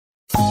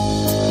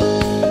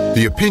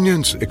The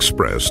opinions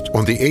expressed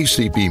on the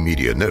ACB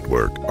Media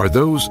Network are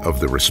those of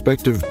the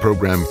respective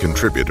program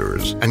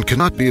contributors and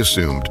cannot be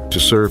assumed to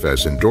serve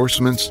as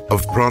endorsements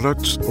of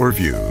products or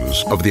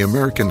views of the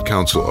American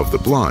Council of the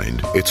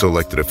Blind, its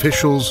elected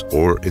officials,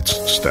 or its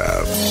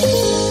staff.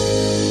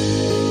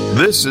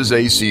 This is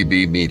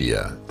ACB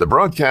Media, the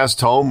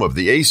broadcast home of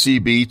the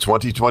ACB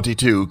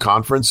 2022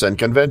 Conference and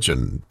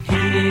Convention.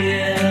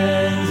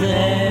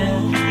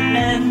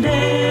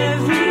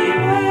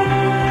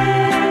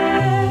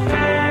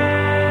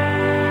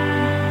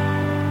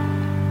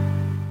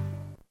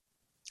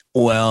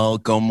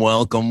 Welcome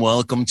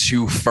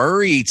to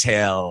Furry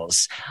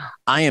Tales.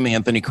 I am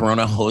Anthony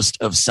Corona, host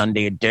of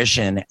Sunday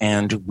Edition,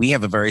 and we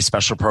have a very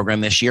special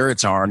program this year.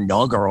 It's our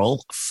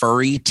inaugural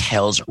Furry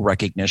Tales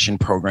Recognition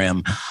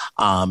Program.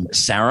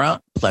 Sarah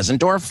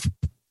Pleasendorf,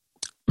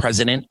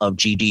 president of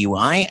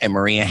GDUI, and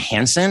Maria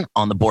Hansen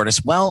on the board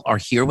as well are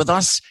here with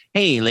us.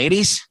 Hey,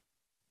 ladies.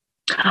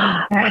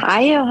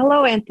 Hi.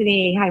 Hello,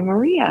 Anthony. Hi,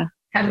 Maria.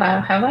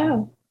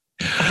 Hello.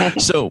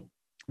 So,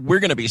 we're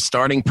going to be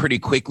starting pretty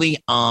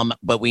quickly,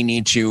 but we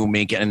need to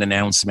make an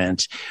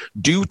announcement.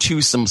 Due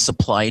to some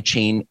supply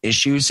chain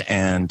issues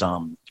and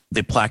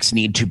the plaques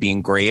need to be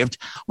engraved,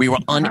 we were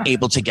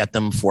unable to get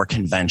them for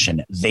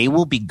convention. They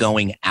will be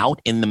going out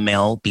in the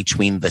mail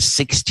between the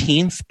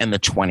 16th and the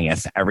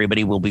 20th.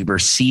 Everybody will be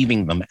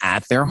receiving them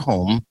at their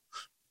home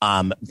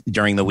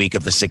during the week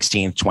of the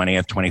 16th,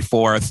 20th,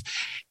 24th.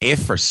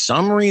 If for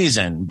some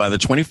reason by the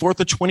 24th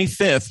or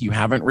 25th you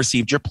haven't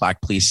received your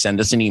plaque, please send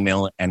us an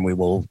email and we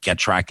will get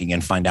tracking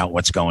and find out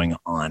what's going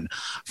on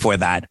for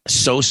that.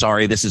 So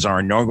sorry. This is our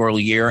inaugural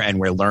year and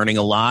we're learning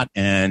a lot.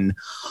 And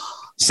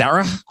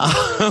Sarah,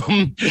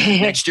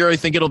 next year I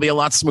think it'll be a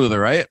lot smoother,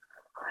 right?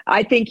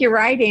 I think you're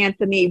right,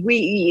 Anthony.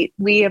 We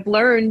have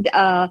learned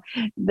that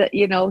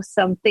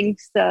some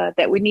things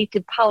that we need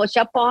to polish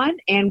up on,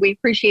 and we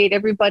appreciate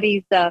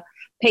everybody's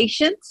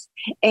patience.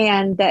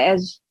 And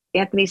as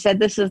Anthony said,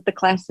 this is the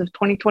class of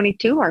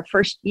 2022, our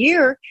first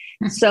year.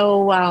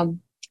 So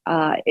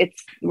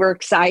we're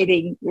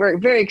exciting. We're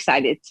very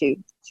excited to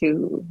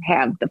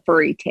have the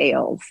Furry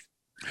Tales.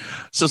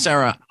 So,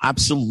 Sarah,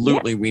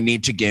 absolutely, we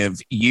need to give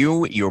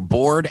you, your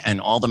board,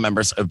 and all the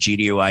members of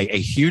GDUI a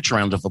huge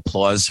round of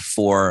applause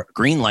for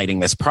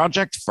greenlighting this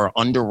project, for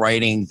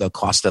underwriting the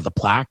cost of the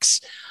plaques.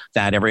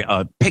 That every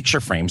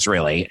picture frames,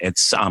 really,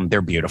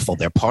 they're beautiful.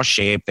 They're paw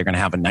shaped. They're going to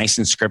have a nice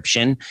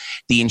inscription.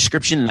 The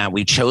inscription that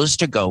we chose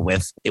to go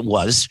with, it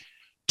was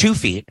 2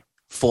 feet,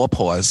 4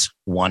 paws,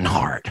 1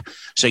 heart.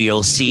 So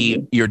you'll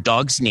see your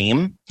dog's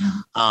name,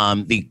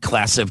 the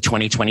class of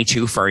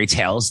 2022 Furry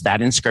Tales,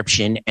 that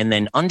inscription. And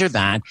then under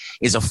that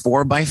is a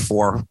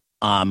 4x4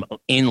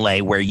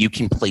 inlay where you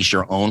can place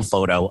your own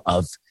photo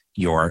of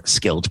your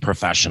skilled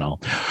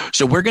professional.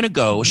 So we're going to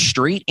go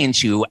straight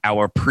into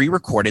our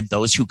pre-recorded,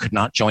 those who could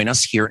not join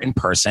us here in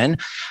person.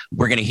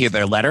 We're going to hear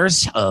their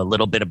letters, a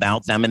little bit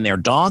about them and their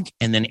dog.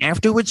 And then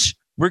afterwards,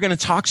 we're going to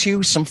talk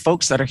to some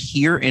folks that are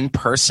here in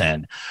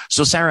person.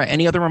 So, Sarah,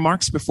 any other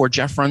remarks before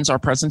Jeff runs our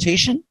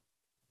presentation?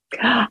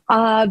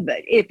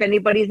 If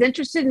anybody's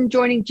interested in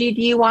joining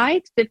GDUI,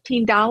 it's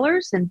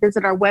 $15 and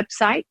visit our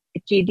website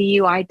at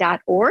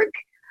gdui.org.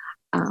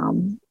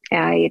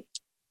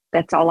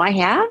 That's all I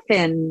have.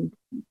 And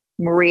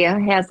Maria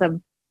has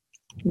a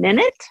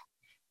minute.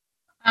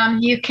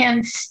 You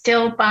can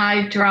still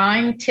buy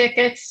drawing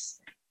tickets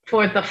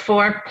for the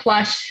 4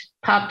 plush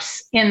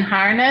pups in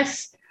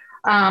harness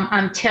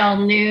until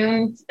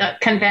noon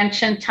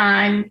convention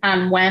time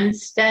on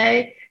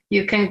Wednesday.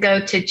 You can go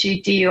to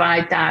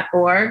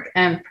gdui.org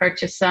and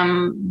purchase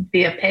them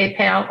via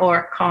PayPal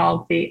or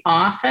call the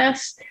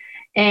office.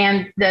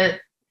 And the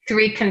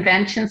 3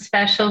 convention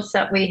specials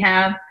that we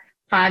have,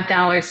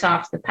 $5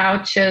 off the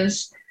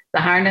pouches,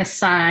 the harness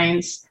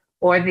signs,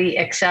 or the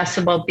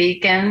accessible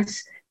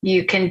beacons.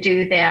 You can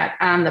do that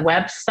on the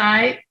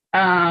website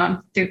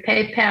through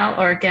PayPal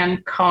or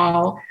again,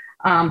 call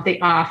the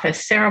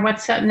office. Sarah,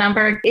 what's that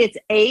number? It's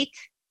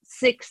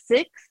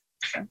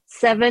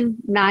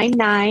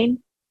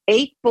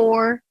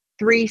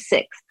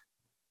 866-799-8436.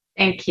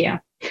 Thank you.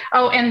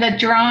 Oh, and the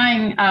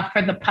drawing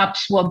for the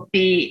pups will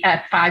be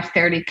at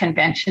 5:30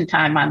 convention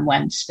time on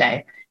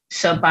Wednesday.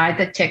 So buy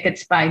the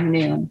tickets by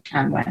noon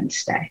on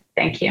Wednesday.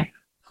 Thank you.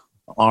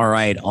 All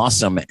right.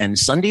 Awesome. And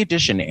Sunday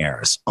Edition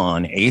airs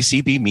on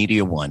ACB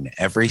Media One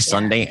every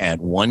Sunday at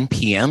 1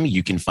 p.m.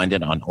 You can find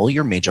it on all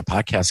your major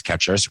podcast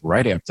catchers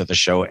right after the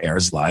show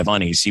airs live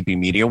on ACB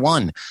Media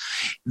One.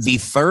 The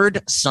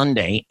 3rd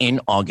Sunday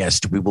in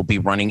August, we will be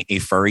running a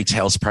Furry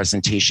Tales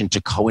presentation to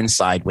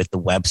coincide with the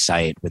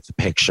website, with the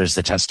pictures,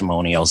 the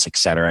testimonials, et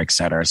cetera, et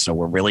cetera. So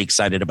we're really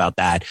excited about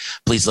that.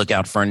 Please look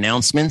out for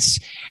announcements.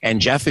 And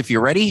Jeff, if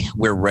you're ready,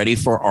 we're ready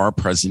for our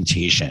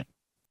presentation.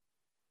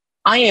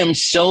 I am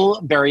so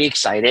very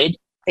excited.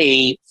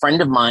 A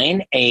friend of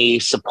mine, a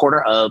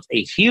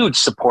huge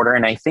supporter,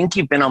 and I think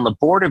you've been on the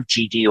board of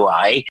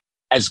GDUI,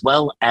 as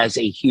well as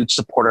a huge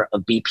supporter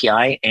of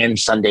BPI and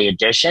Sunday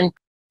Edition.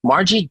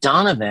 Margie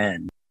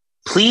Donovan,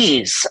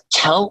 please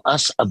tell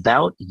us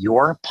about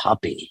your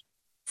puppy.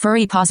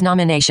 Furry Paws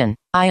nomination.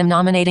 I am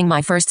nominating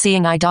my first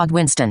seeing eye dog,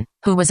 Winston,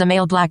 who was a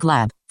male black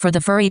lab, for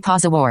the Furry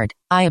Paws Award.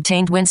 I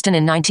obtained Winston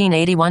in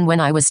 1981 when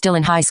I was still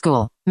in high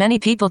school. Many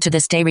people to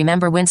this day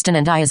remember Winston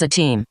and I as a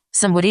team.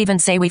 Some would even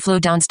say we flew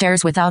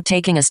downstairs without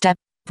taking a step.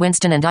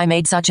 Winston and I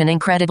made such an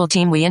incredible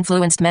team we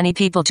influenced many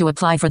people to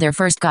apply for their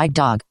first guide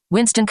dog.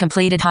 Winston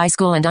completed high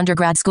school and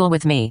undergrad school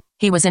with me.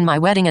 He was in my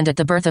wedding and at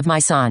the birth of my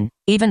son.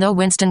 Even though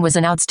Winston was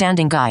an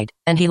outstanding guide,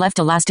 and he left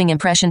a lasting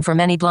impression for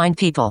many blind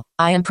people,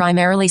 I am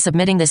primarily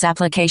submitting this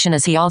application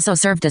as he also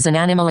served as an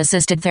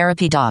animal-assisted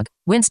therapy dog.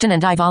 Winston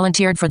and I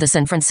volunteered for the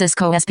San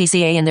Francisco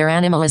SPCA in their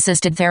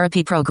animal-assisted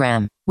therapy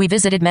program. We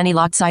visited many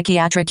locked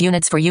psychiatric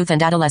units for youth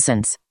and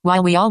adolescents.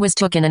 While we always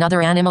took in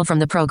another animal from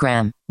the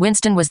program,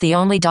 Winston was the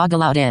only dog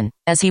allowed in,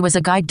 as he was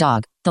a guide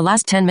dog. The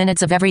last 10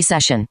 minutes of every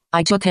session,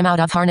 I took him out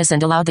of harness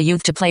and allowed the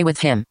youth to play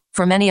with him.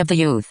 For many of the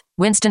youth,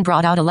 Winston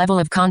brought out a level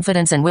of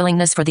confidence and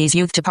willingness for these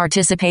youth to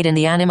participate in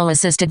the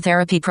animal-assisted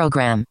therapy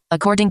program.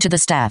 According to the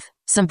staff,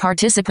 some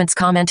participants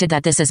commented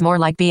that this is more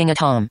like being at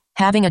home,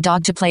 having a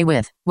dog to play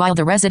with, while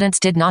the residents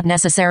did not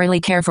necessarily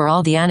care for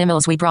all the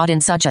animals we brought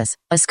in, such as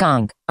a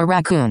skunk, a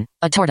raccoon,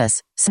 a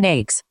tortoise,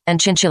 snakes, and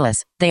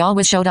chinchillas. They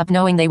always showed up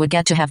knowing they would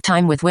get to have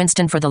time with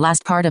Winston for the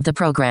last part of the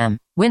program.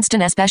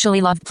 Winston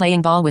especially loved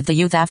playing ball with the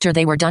youth after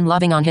they were done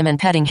loving on him and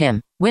petting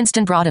him.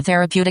 Winston brought a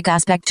therapeutic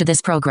aspect to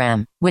this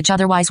program, which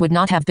otherwise would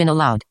not have been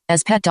allowed,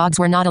 as pet dogs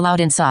were not allowed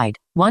inside.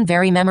 One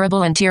very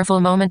memorable and tearful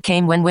moment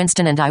came when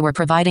Winston and I were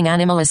providing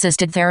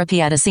animal-assisted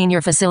therapy at a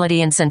senior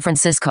facility in San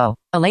Francisco.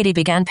 A lady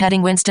began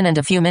petting Winston and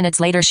a few minutes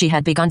later she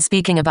had begun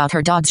speaking about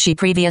her dogs she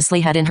previously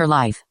had in her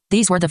life.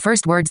 These were the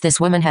first words this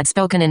woman had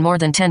spoken in more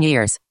than 10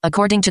 years.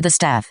 According to the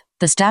staff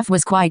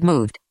was quite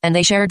moved, and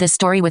they shared this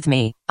story with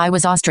me. I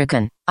was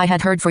awestricken. I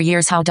had heard for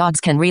years how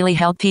dogs can really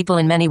help people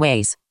in many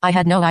ways. I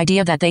had no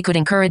idea that they could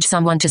encourage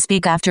someone to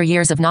speak after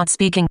years of not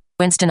speaking.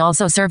 Winston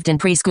also served in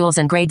preschools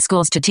and grade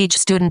schools to teach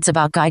students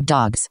about guide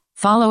dogs.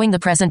 Following the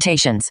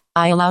presentations,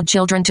 I allowed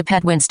children to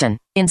pet Winston.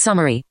 In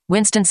summary,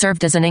 Winston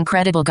served as an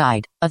incredible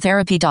guide, a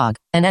therapy dog,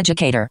 an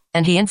educator,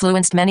 and he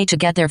influenced many to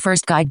get their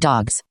first guide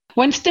dogs.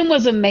 Winston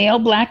was a male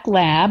black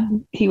lab.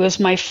 He was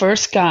my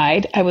first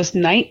guide. I was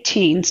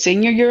 19,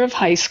 senior year of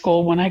high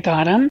school when I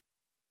got him.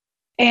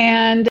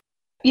 And,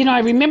 I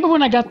remember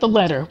when I got the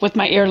letter with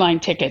my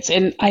airline tickets,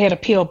 and I had a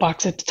P.O.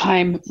 box at the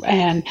time,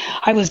 and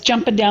I was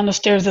jumping down the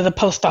stairs of the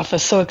post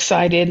office so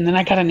excited. And then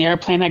I got an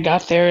airplane. I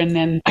got there, and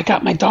then I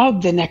got my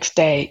dog the next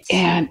day.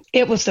 And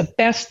it was the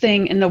best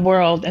thing in the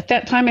world. At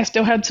that time, I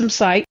still had some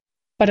sight,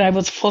 but I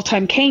was a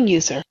full-time cane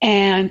user.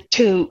 And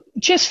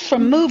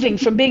moving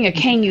from being a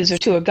cane user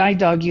to a guide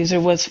dog user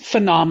was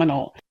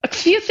phenomenal. A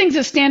few things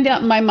that stand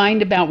out in my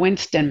mind about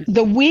Winston.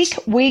 The week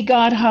we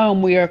got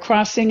home, we were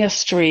crossing a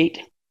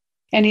street,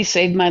 and he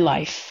saved my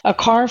life. A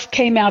car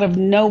came out of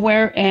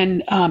nowhere,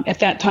 and at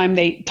that time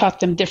they taught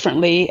them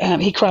differently.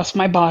 He crossed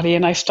my body,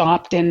 and I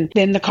stopped, and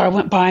then the car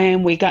went by,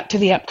 and we got to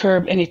the up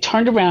curb, and he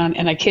turned around,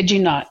 and I kid you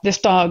not, this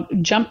dog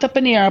jumped up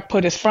in the air,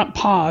 put his front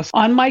paws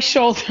on my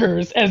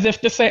shoulders as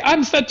if to say,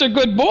 I'm such a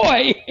good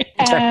boy.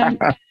 And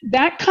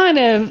that kind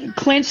of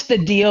clinched the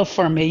deal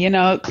for me.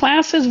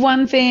 Class is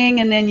one thing,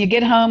 and then you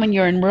get home and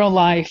you're in real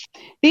life.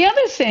 The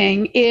other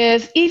thing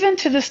is, even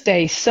to this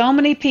day, so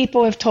many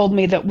people have told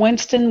me that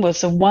Winston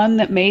was the one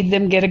that made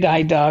them get a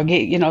guide dog.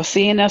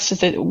 Seeing us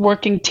as a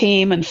working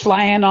team and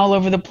flying all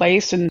over the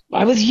place. And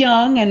I was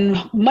young and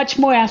much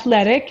more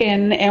athletic,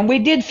 and we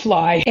did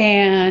fly.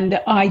 And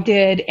I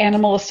did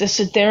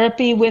animal-assisted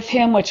therapy with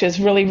him, which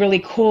is really,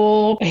 really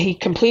cool. He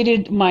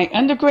completed my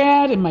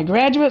undergrad and my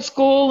graduate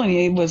school, and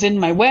he was in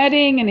my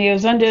wedding, and he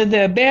was under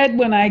the bed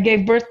when I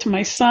gave birth to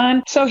my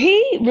son. So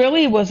he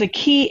really was a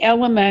key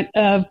element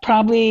of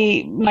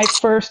probably my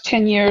first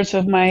 10 years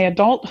of my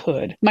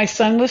adulthood. My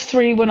son was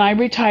 3 when I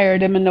retired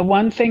him, and the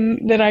one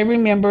thing that I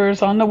remember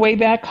is on the way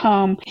back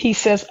home, he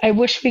says, I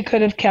wish we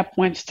could have kept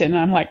Winston.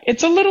 And I'm like,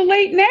 it's a little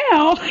late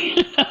now.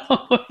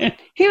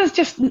 He was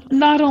just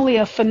not only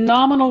a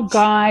phenomenal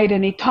guide,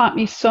 and he taught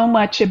me so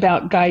much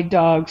about guide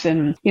dogs.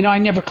 And, I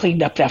never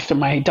cleaned up after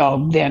my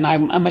dog then.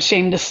 I'm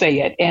ashamed to say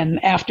it.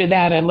 And after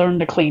that, I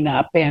learned to clean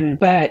up.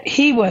 But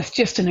he was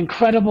just an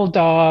incredible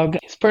dog.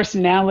 His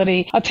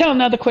personality. I'll tell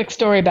another quick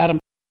story about him.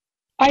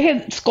 I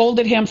had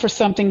scolded him for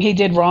something he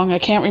did wrong. I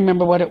can't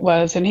remember what it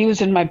was. And he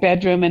was in my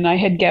bedroom, and I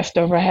had guests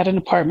over. I had an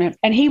apartment,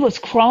 and he was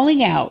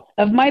crawling out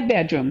of my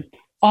bedroom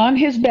on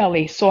his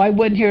belly so I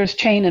wouldn't hear his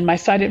chain. And my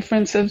sighted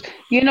friend says,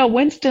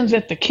 Winston's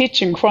at the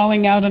kitchen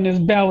crawling out on his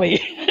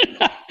belly.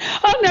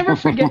 I'll never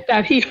forget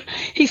that.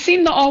 He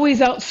seemed to always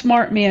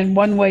outsmart me in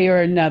one way or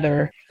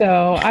another.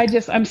 So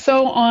I'm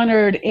so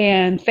honored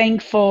and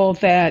thankful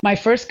that my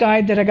first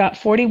guide that I got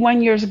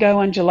 41 years ago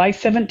on July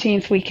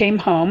 17th, we came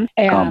home,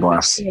 and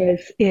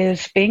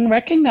is being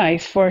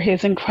recognized for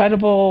his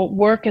incredible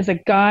work as a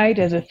guide,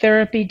 as a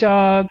therapy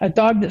dog, a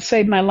dog that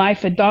saved my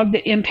life, a dog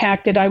that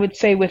impacted, I would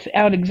say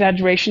without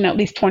exaggeration, at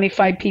least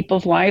 25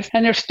 people's lives.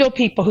 And there's still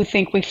people who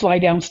think we fly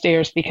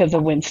downstairs because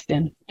of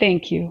Winston.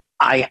 Thank you.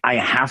 I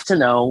have to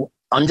know,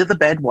 under the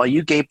bed while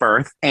you gave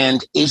birth?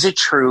 And is it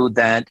true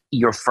that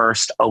your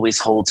first always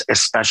holds a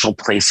special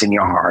place in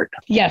your heart?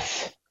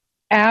 Yes.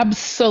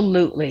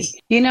 Absolutely.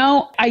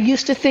 I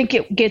used to think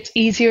it gets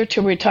easier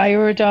to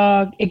retire a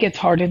dog. It gets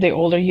harder the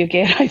older you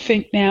get, I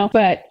think now.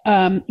 But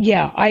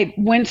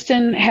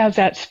Winston has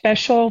that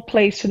special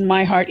place in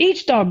my heart.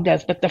 Each dog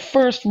does, but the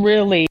first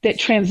really that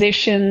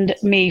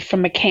transitioned me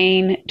from a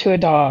cane to a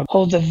dog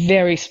holds a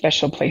very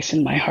special place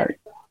in my heart.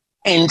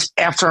 And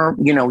after,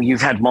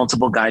 you've had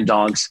multiple guide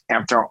dogs,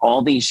 after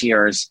all these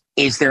years,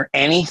 is there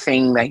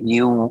anything that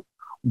you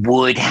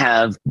would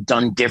have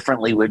done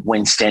differently with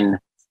Winston,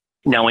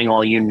 knowing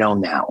all you know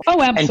now?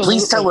 Oh, absolutely. And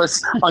please tell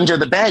us, under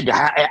the bed,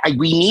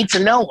 we need to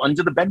know,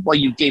 under the bed while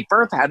you gave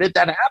birth, how did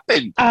that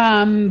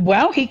happen?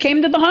 Well, he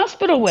came to the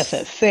hospital with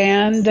us,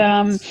 and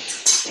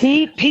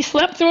he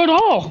slept through it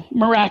all,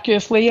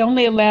 miraculously.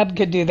 Only a lab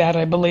could do that,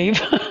 I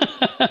believe.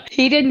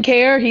 He didn't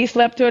care. He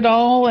slept through it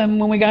all, and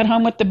when we got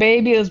home with the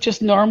baby, it was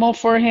just normal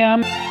for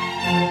him.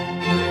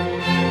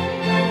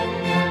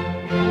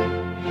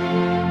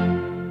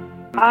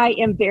 I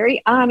am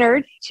very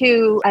honored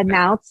to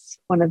announce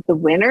one of the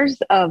winners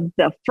of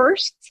the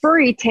first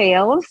Furry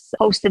Tales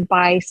hosted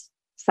by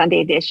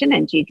Sunday Edition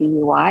and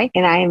GDUI.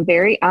 And I am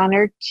very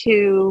honored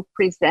to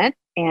present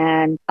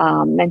and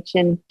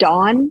mention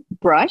Dawn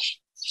Brush.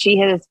 She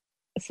has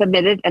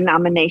submitted a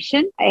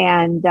nomination.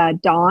 And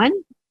Dawn,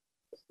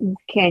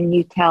 can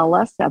you tell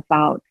us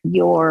about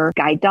your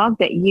guide dog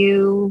that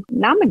you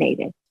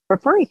nominated for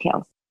Furry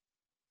Tales?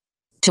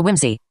 To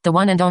Whimsy, the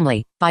One and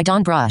Only, by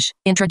Dawn Brush.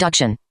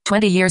 Introduction.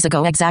 20 years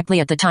ago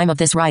exactly at the time of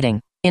this writing,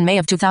 in May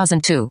of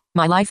 2002,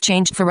 my life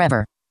changed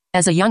forever.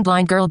 As a young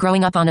blind girl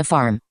growing up on a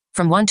farm,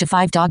 from 1 to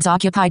 5 dogs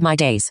occupied my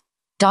days.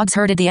 Dogs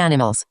herded the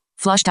animals,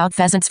 flushed out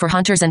pheasants for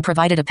hunters, and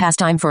provided a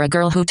pastime for a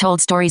girl who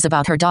told stories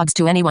about her dogs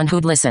to anyone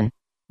who'd listen.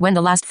 When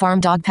the last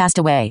farm dog passed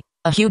away,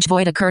 a huge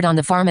void occurred on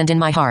the farm and in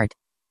my heart.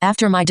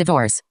 After my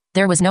divorce,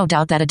 there was no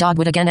doubt that a dog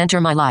would again enter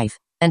my life,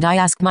 and I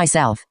asked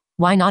myself,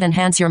 why not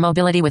enhance your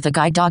mobility with a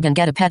guide dog and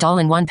get a pet all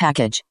in one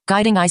package?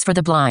 Guiding Eyes for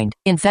the Blind.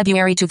 In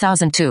February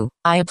 2002,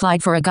 I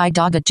applied for a guide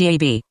dog at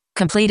GAB,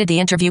 completed the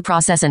interview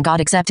process, and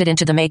got accepted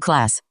into the May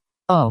class.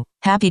 Oh,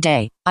 happy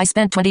day. I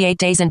spent 28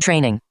 days in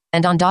training,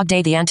 and on dog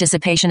day the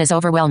anticipation is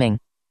overwhelming.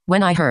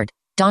 When I heard,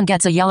 Dawn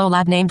gets a yellow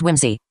lab named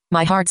Whimsy,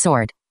 my heart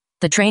soared.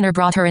 The trainer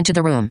brought her into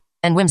the room,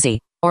 and Whimsy,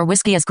 or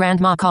Whiskey as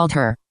Grandma called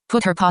her,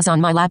 put her paws on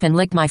my lap and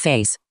licked my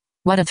face.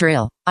 What a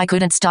thrill. I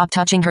couldn't stop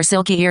touching her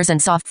silky ears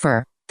and soft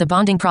fur. The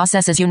bonding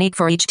process is unique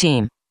for each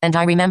team, and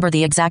I remember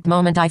the exact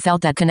moment I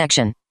felt that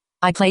connection.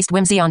 I placed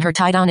Whimsy on her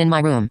tie-down in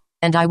my room,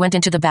 and I went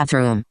into the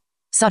bathroom.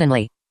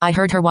 Suddenly, I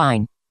heard her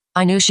whine.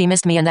 I knew she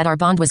missed me and that our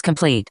bond was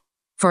complete.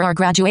 For our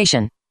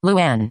graduation,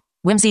 Luann,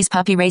 Whimsy's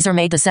puppy raiser,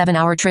 made the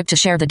 7-hour trip to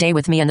share the day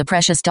with me and the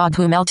precious dog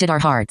who melted our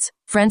hearts.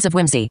 Friends of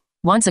Whimsy.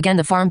 Once again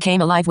the farm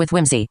came alive with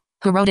Whimsy,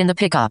 who rode in the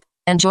pickup,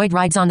 enjoyed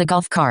rides on the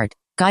golf cart,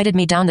 guided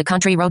me down the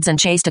country roads and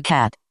chased a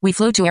cat. We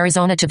flew to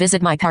Arizona to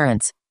visit my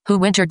parents, who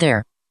wintered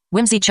there.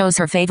 Whimsy chose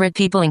her favorite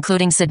people,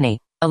 including Sydney,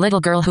 a little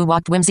girl who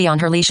walked Whimsy on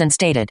her leash and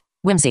stated,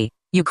 "Whimsy,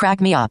 you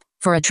crack me up."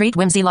 For a treat,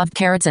 Whimsy loved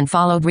carrots and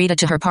followed Rita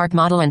to her park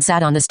model and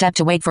sat on the step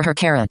to wait for her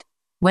carrot.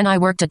 When I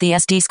worked at the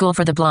SD School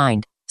for the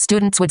Blind,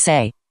 students would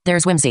say,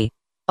 "There's Whimsy."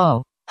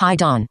 Oh, hi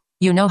Dawn.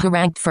 You know who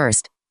ranked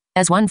first?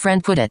 As one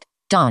friend put it,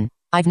 "Dawn,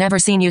 I've never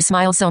seen you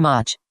smile so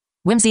much."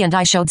 Whimsy and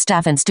I showed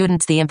staff and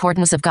students the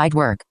importance of guide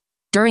work.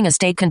 During a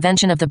state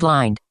convention of the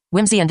blind,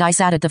 Whimsy and I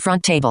sat at the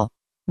front table.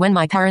 When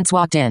my parents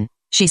walked in,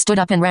 she stood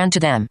up and ran to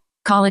them.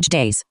 College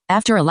days.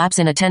 After a lapse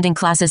in attending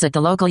classes at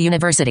the local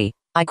university,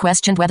 I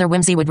questioned whether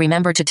Whimsy would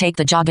remember to take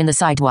the jog in the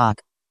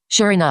sidewalk.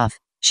 Sure enough,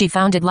 she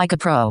found it like a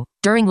pro.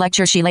 During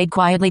lecture she laid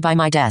quietly by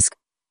my desk.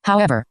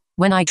 However,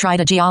 when I tried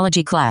a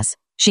geology class,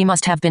 she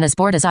must have been as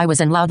bored as I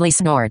was and loudly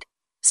snored.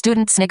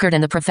 Students snickered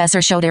and the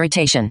professor showed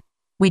irritation.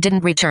 We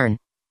didn't return.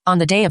 On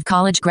the day of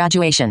college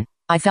graduation,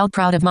 I felt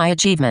proud of my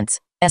achievements,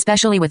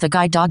 especially with a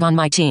guide dog on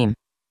my team.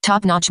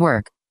 Top-notch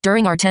work.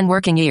 During our 10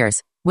 working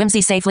years,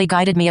 Whimsy safely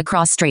guided me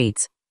across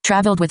streets,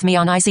 traveled with me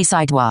on icy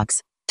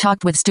sidewalks,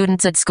 talked with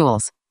students at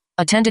schools,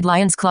 attended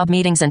Lions Club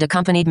meetings, and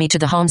accompanied me to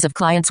the homes of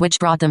clients, which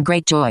brought them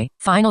great joy.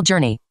 Final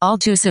journey. All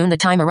too soon the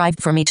time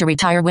arrived for me to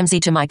retire Whimsy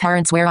to my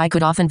parents, where I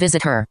could often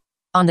visit her.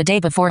 On the day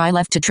before I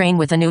left to train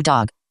with a new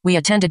dog, we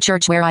attended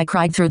church where I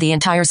cried through the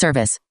entire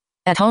service.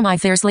 At home I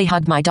fiercely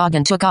hugged my dog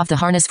and took off the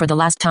harness for the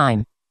last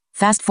time.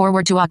 Fast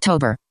forward to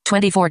October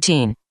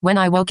 2014, when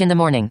I woke in the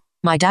morning.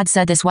 My dad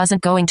said this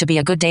wasn't going to be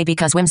a good day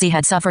because Whimsy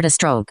had suffered a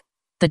stroke.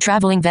 The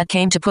traveling vet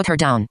came to put her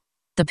down.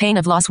 The pain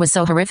of loss was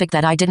so horrific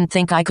that I didn't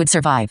think I could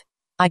survive.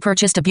 I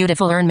purchased a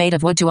beautiful urn made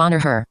of wood to honor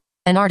her.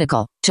 An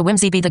article, "To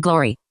Whimsy Be the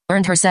Glory,"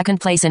 earned her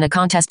second place in a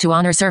contest to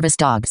honor service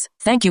dogs.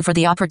 Thank you for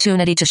the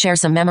opportunity to share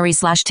some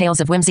memories/tales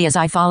of Whimsy as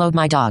I followed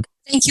my dog.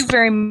 Thank you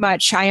very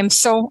much. I am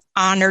so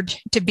honored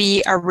to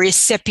be a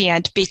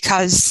recipient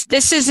because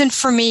this isn't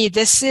for me.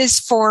 This is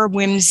for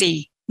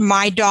Whimsy,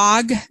 my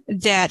dog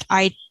that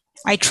I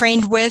I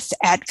trained with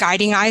at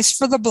Guiding Eyes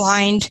for the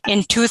Blind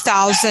in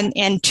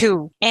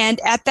 2002. And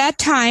at that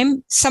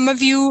time, some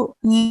of you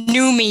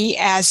knew me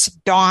as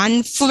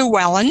Dawn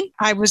Flewellen.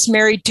 I was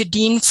married to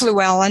Dean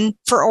Flewellen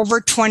for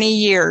over 20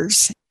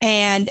 years.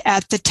 And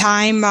at the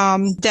time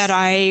that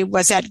I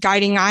was at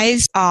Guiding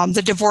Eyes,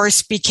 the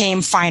divorce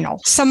became final.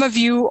 Some of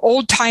you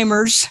old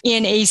timers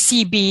in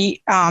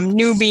ACB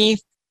knew me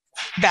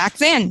back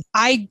then.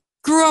 I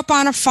grew up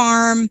on a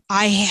farm.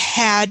 I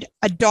had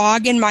a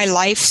dog in my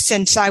life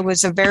since I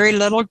was a very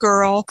little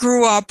girl.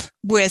 Grew up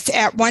with,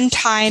 at one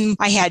time,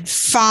 I had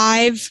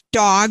 5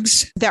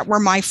 dogs that were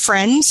my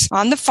friends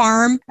on the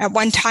farm. At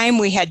one time,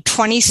 we had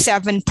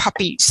 27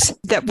 puppies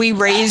that we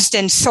raised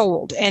and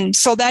sold. And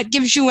so that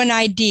gives you an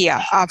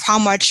idea of how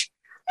much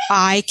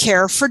I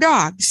care for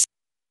dogs.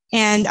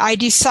 And I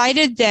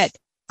decided that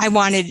I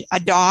wanted a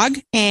dog,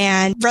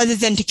 and rather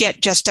than to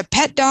get just a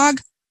pet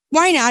dog,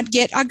 why not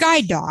get a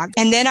guide dog?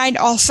 And then I'd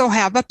also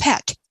have a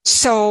pet.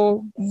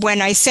 So when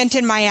I sent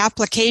in my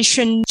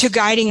application to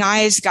Guiding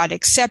Eyes, got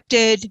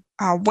accepted,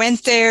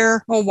 went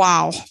there. Oh,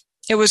 wow.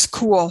 It was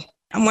cool.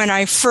 And when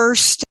I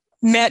first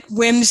met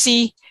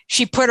Whimsy,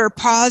 she put her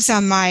paws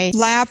on my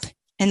lap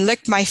and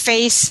licked my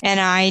face, and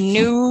I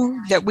knew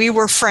that we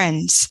were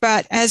friends.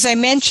 But as I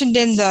mentioned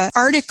in the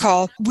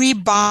article, we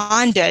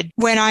bonded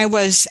when I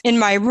was in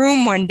my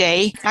room one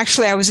day.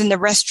 Actually, I was in the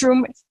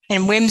restroom,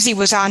 and Whimsy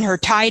was on her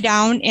tie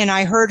down, and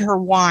I heard her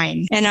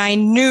whine, and I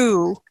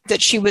knew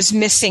that she was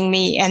missing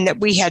me and that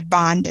we had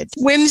bonded.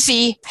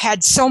 Whimsy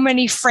had so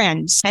many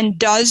friends and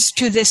does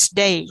to this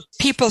day.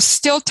 People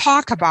still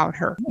talk about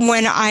her.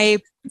 When I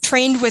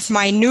trained with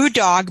my new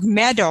dog,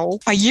 Meadow,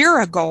 a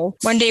year ago,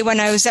 one day when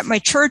I was at my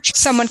church,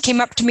 someone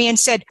came up to me and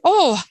said,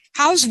 "Oh,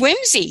 how's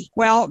Whimsy?"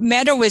 Well,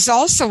 Meadow is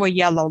also a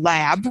yellow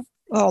lab,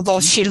 although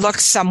she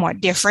looks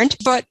somewhat different.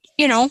 But,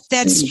 you know,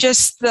 that's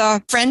just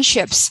the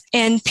friendships.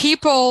 And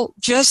people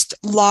just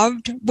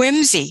loved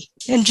Whimsy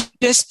and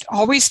just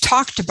always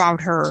talked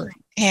about her.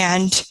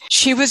 And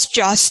she was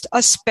just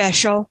a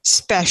special,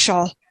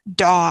 special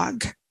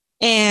dog.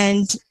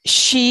 And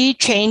she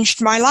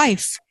changed my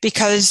life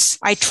because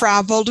I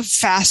traveled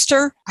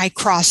faster. I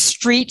crossed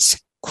streets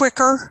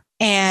quicker.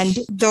 And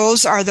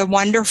those are the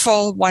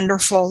wonderful,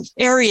 wonderful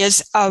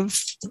areas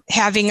of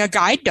having a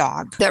guide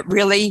dog that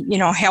really, you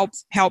know,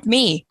 help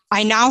me.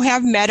 I now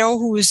have Meadow,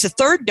 who is the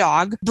third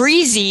dog.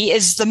 Breezy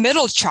is the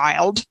middle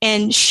child,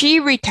 and she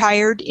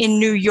retired in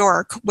New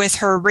York with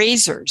her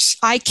razors.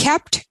 I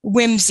kept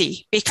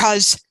Whimsy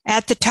because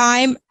at the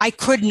time I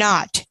could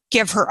not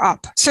give her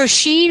up. So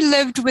she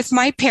lived with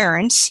my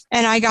parents,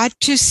 and I got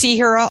to see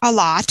her a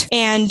lot.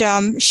 And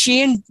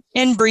she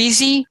and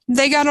Breezy,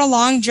 they got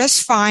along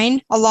just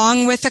fine,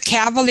 along with a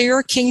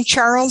Cavalier King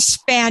Charles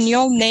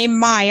Spaniel named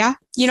Maya.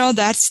 You know,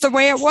 that's the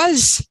way it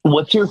was.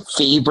 What's your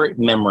favorite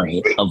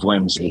memory of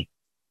Whimsy?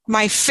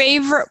 My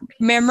favorite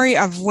memory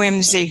of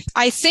Whimsy,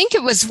 I think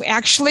it was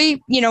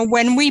actually, you know,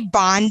 when we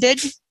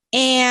bonded,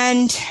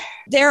 and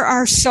there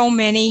are so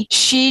many.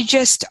 She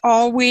just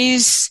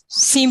always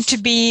seemed to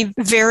be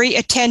very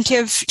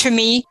attentive to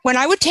me. When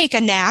I would take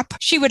a nap,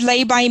 she would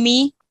lay by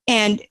me.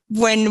 And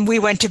when we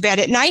went to bed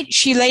at night,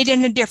 she laid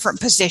in a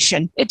different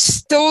position.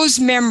 It's those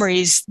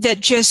memories that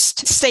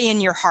just stay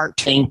in your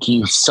heart. Thank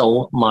you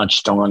so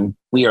much, Dawn.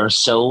 We are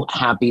so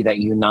happy that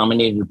you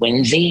nominated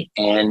Whimsy,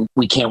 and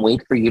we can't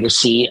wait for you to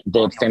see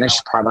the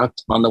finished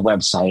product on the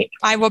website.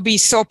 I will be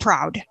so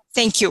proud.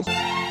 Thank you.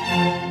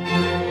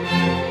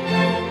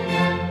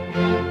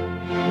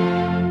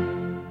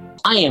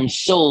 I am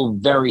so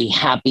very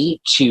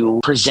happy to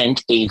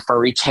present a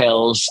Furry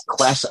Tales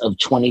class of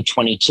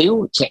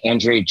 2022 to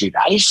Andrea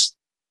Giudice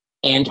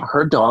and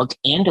her dog,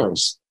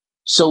 Anders.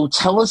 So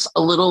tell us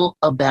a little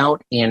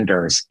about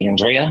Anders,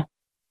 Andrea.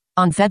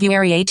 On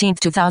February 18,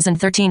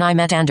 2013, I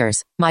met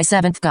Anders, my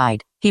 7th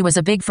guide. He was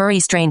a big furry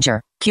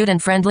stranger, cute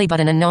and friendly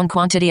but an unknown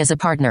quantity as a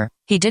partner.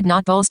 He did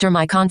not bolster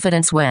my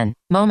confidence when,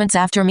 moments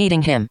after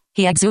meeting him,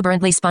 he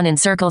exuberantly spun in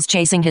circles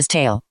chasing his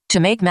tail. To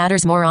make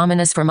matters more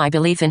ominous for my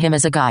belief in him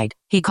as a guide,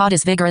 he caught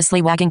his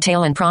vigorously wagging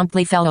tail and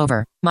promptly fell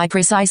over. My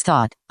precise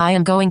thought, I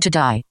am going to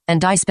die,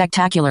 and die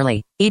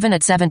spectacularly. Even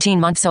at 17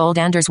 months old,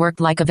 Anders worked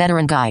like a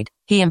veteran guide.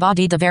 He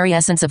embodied the very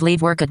essence of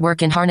leave work. At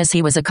work in harness,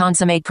 he was a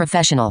consummate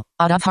professional.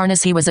 Out of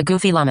harness, he was a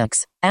goofy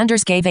lummox.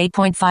 Anders gave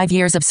 8.5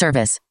 years of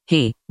service.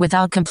 He,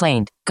 without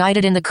complaint,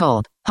 guided in the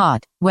cold,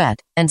 hot, wet,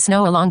 and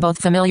snow along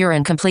both familiar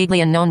and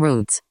completely unknown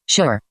routes.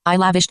 Sure, I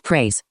lavished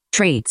praise,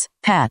 treats,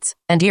 pats,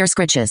 and ear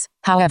scritches.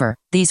 However,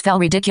 these fell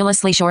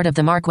ridiculously short of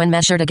the mark when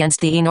measured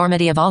against the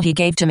enormity of all he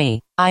gave to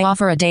me. I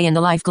offer a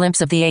day-in-the-life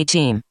glimpse of the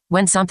A-Team,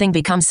 when something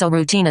becomes so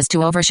routine as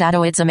to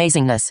overshadow its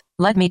amazingness.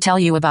 Let me tell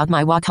you about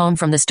my walk home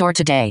from the store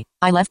today.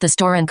 I left the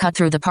store and cut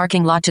through the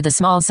parking lot to the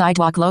small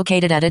sidewalk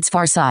located at its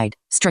far side,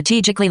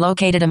 strategically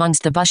located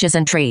amongst the bushes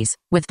and trees,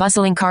 with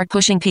bustling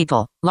cart-pushing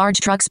people, large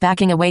trucks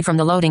backing away from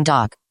the loading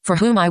dock, for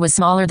whom I was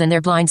smaller than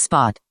their blind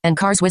spot, and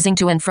cars whizzing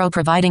to and fro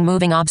providing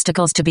moving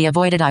obstacles to be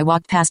avoided. I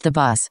walked past the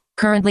bus,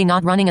 Currently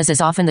not running as is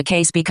often the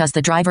case because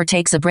the driver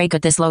takes a break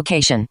at this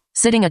location.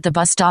 Sitting at the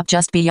bus stop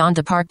just beyond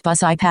the parked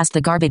bus, I passed the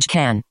garbage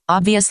can,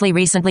 obviously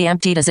recently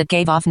emptied as it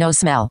gave off no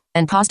smell,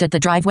 and paused at the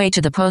driveway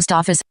to the post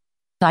office.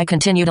 I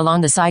continued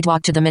along the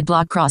sidewalk to the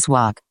mid-block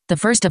crosswalk, the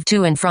first of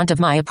two in front of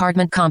my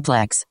apartment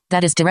complex,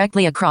 that is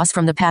directly across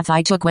from the path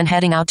I took when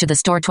heading out to the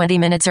store 20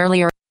 minutes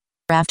earlier.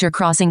 After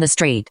crossing the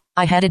street,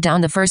 I headed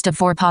down the first of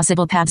four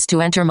possible paths to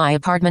enter my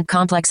apartment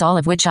complex, all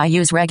of which I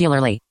use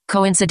regularly.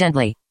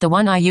 Coincidentally, the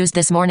one I used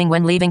this morning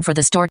when leaving for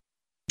the store.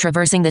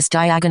 Traversing this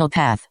diagonal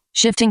path,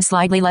 shifting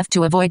slightly left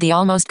to avoid the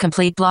almost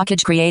complete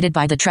blockage created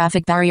by the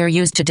traffic barrier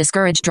used to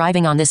discourage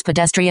driving on this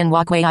pedestrian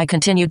walkway, I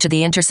continued to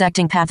the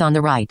intersecting path on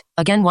the right,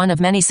 again one of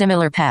many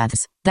similar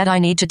paths that I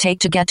need to take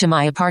to get to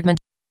my apartment.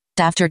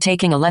 After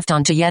taking a left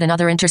onto yet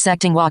another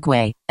intersecting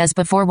walkway, as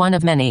before one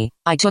of many,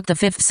 I took the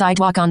fifth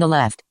sidewalk on the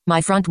left,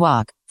 my front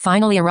walk,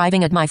 finally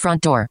arriving at my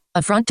front door,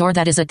 a front door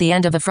that is at the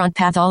end of a front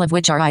path, all of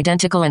which are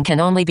identical and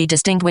can only be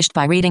distinguished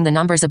by reading the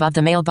numbers above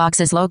the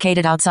mailboxes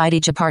located outside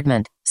each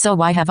apartment. So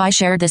why have I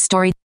shared this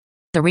story?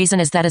 The reason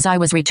is that as I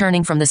was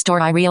returning from the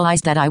store, I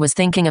realized that I was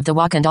thinking of the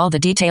walk and all the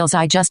details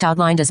I just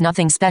outlined as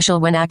nothing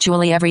special, when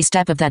actually every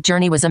step of that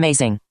journey was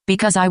amazing.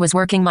 Because I was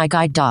working my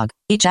guide dog,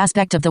 each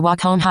aspect of the walk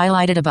home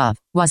highlighted above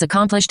was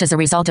accomplished as a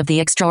result of the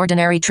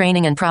extraordinary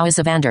training and prowess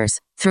of Anders.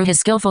 Through his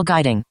skillful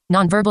guiding,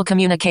 nonverbal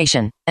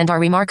communication, and our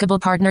remarkable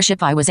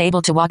partnership, I was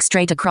able to walk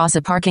straight across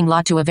a parking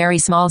lot to a very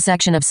small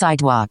section of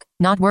sidewalk,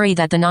 not worry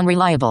that the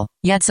non-reliable,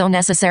 yet so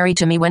necessary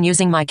to me when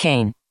using my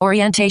cane,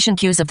 orientation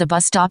cues of the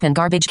bus stop and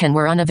garbage can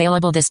were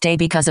unavailable this day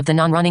because of the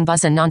non-running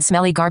bus and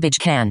non-smelly garbage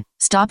can.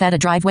 Stop at a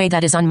driveway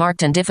that is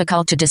unmarked and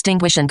difficult to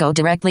distinguish and go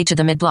directly to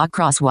the mid-block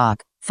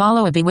crosswalk.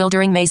 Follow a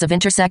bewildering maze of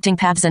intersecting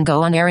paths and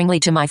go unerringly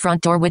to my front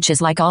door, which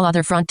is like all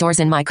other front doors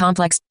in my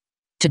complex.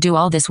 To do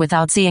all this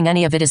without seeing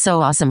any of it is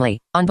so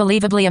awesomely,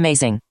 unbelievably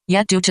amazing.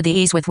 Yet due to the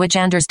ease with which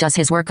Anders does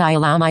his work, I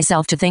allow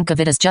myself to think of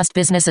it as just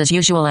business as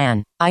usual,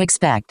 and I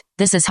expect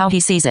this is how he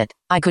sees it.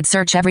 I could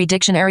search every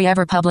dictionary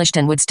ever published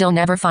and would still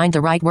never find the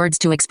right words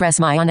to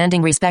express my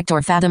unending respect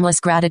or fathomless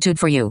gratitude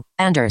for you,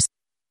 Anders.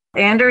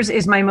 Anders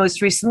is my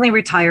most recently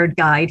retired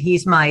guide.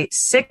 He's my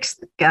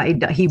sixth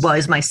guide. He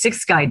was my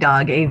sixth guide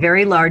dog, a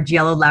very large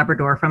yellow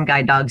Labrador from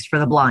Guide Dogs for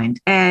the Blind.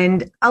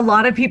 And a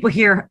lot of people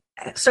here,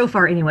 so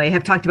far anyway,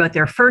 have talked about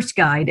their first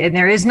guide, and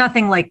there is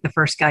nothing like the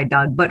first guide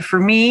dog. But for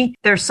me,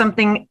 there's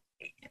something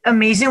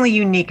amazingly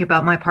unique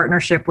about my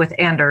partnership with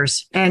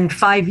Anders. And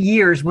 5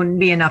 years wouldn't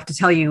be enough to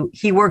tell you.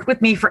 He worked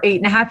with me for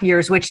 8.5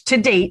 years, which to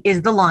date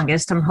is the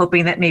longest. I'm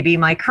hoping that maybe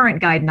my current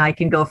guide and I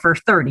can go for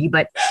 30.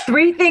 But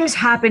 3 things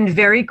happened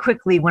very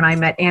quickly when I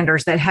met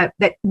Anders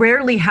that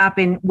rarely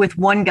happen with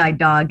one guide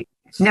dog.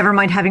 Never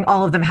mind having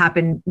all of them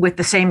happen with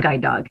the same guide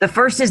dog. The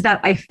first is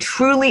that I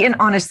truly and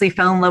honestly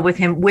fell in love with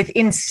him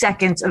within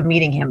seconds of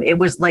meeting him. It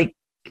was like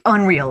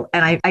unreal.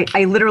 And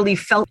I literally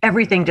felt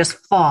everything just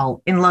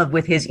fall in love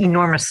with his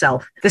enormous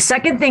self. The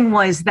second thing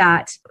was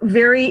that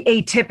very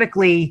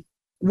atypically,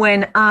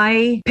 when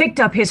I picked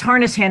up his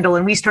harness handle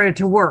and we started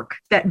to work,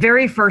 that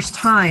very first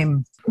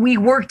time, we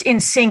worked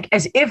in sync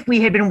as if we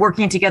had been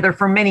working together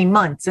for many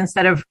months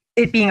instead of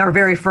it being our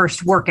very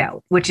first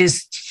workout, which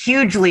is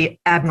hugely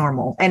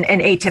abnormal and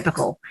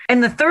atypical.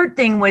 And the third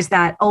thing was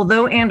that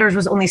although Anders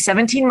was only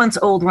 17 months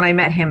old when I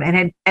met him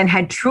and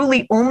had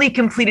truly only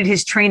completed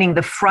his training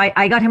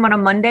I got him on a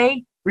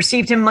Monday,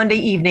 received him Monday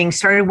evening,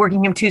 started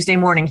working him Tuesday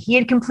morning. He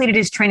had completed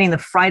his training the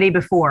Friday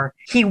before.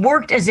 He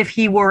worked as if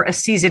he were a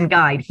seasoned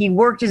guide. He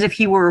worked as if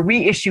he were a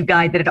reissue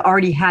guide that had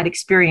already had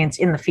experience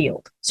in the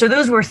field. So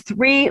those were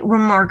 3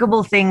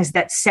 remarkable things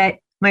that set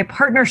my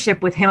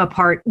partnership with him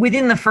apart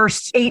within the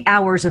first 8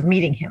 hours of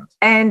meeting him.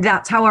 And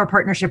that's how our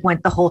partnership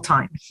went the whole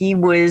time. He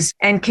was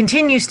and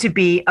continues to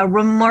be a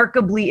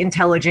remarkably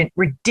intelligent,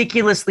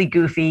 ridiculously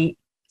goofy,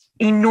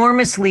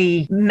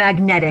 enormously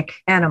magnetic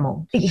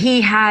animal.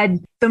 He had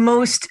the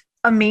most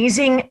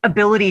amazing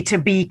ability to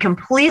be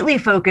completely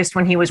focused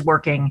when he was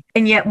working.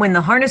 And yet when the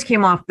harness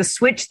came off, the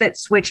switch that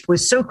switched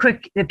was so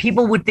quick that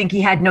people would think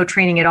he had no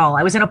training at all.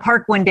 I was in a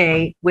park one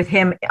day with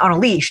him on a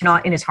leash,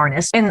 not in his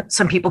harness. And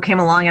some people came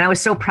along and I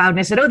was so proud. And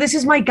I said, "Oh, this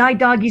is my guide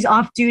dog. He's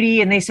off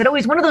duty." And they said, "Oh,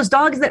 he's one of those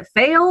dogs that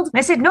failed." And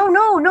I said,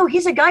 No,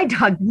 he's a guide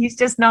dog. He's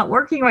just not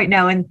working right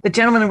now. And the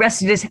gentleman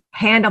rested his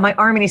hand on my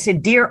arm and he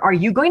said, "Dear, are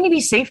you going to be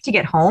safe to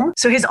get home?"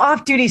 So his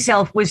off-duty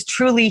self was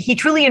he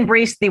truly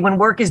embraced the when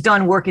work is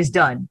done, work is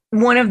done.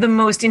 One of the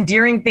most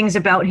endearing things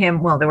about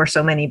him, well, there were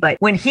so many, but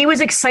when he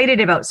was excited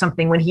about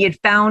something, when he had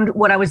found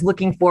what I was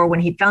looking for, when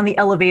he found the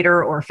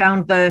elevator or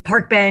found the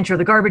park bench or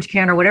the garbage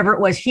can or whatever it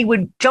was, he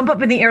would jump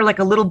up in the air like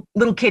a little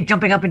kid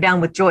jumping up and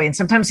down with joy. And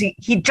sometimes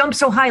he'd jump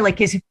so high, like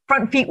his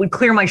front feet would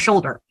clear my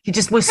shoulder. He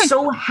just was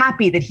so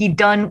happy that he'd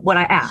done what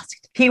I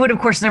asked. He would, of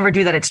course, never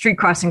do that at street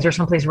crossings or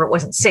someplace where it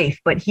wasn't safe,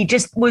 but he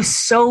just was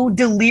so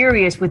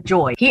delirious with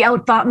joy. He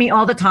outthought me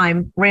all the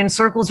time, ran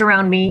circles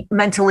around me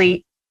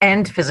mentally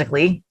and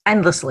physically,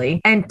 endlessly,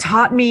 and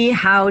taught me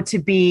how to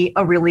be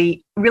a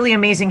really, really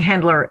amazing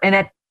handler.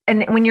 And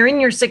and when you're in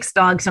your sixth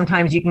dog,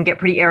 sometimes you can get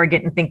pretty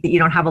arrogant and think that you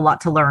don't have a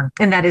lot to learn.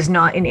 And that is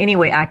not in any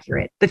way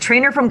accurate. The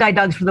trainer from Guide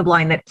Dogs for the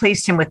Blind that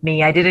placed him with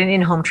me, I did an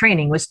in-home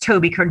training, was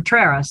Toby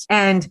Contreras.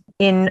 And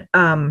in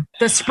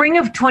the spring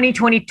of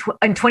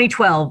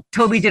 2012,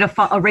 Toby did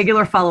a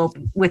regular follow-up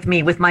with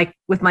me, with my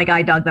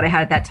guide dog that I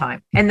had at that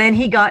time. And then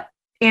he got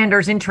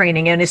Anders in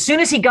training. And as soon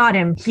as he got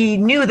him, he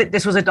knew that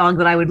this was a dog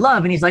that I would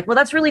love. And he's like, well,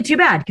 that's really too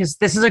bad because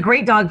this is a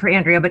great dog for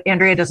Andrea, but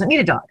Andrea doesn't need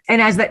a dog.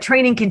 And as that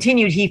training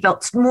continued, he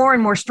felt more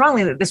and more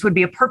strongly that this would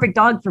be a perfect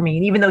dog for me.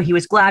 And even though he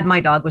was glad my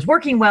dog was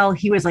working well,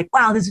 he was like,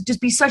 wow, this would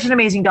just be such an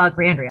amazing dog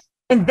for Andrea.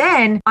 And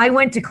then I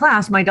went to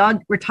class. My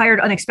dog retired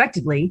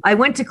unexpectedly. I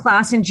went to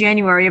class in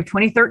January of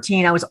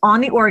 2013. I was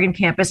on the Oregon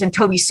campus and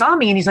Toby saw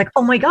me and he's like,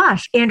 oh my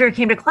gosh, Andrea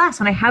came to class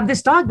and I have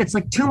this dog that's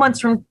like 2 months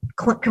from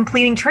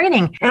completing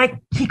training. And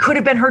he could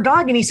have been her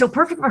dog and he's so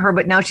perfect for her,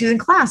 but now she's in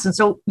class. And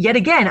so yet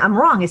again, I'm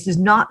wrong. This is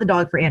not the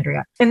dog for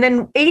Andrea. And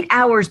then 8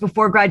 hours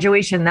before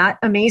graduation, that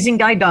amazing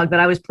guide dog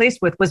that I was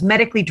placed with was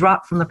medically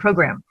dropped from the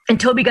program. And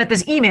Toby got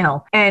this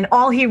email and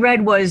all he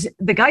read was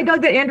the guide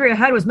dog that Andrea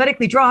had was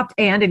medically dropped.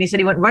 And he said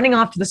he went running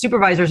off to the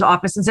supervisor's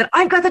office and said,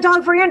 I've got the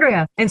dog for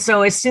Andrea. And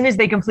so as soon as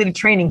they completed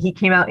training, he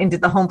came out into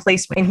the home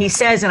placement and he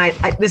says, and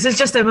this is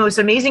just the most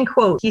amazing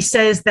quote. He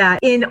says that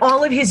in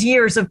all of his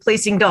years of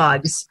placing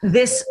dogs,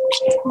 this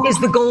is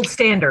the gold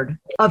standard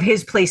of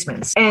his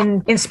placements.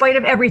 And in spite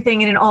of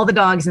everything and in all the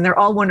dogs, and they're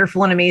all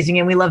wonderful and amazing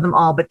and we love them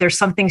all, but there's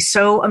something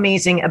so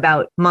amazing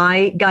about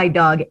my guide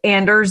dog,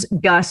 Anders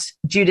Gus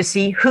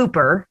Judici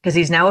Hooper, because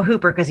he's now a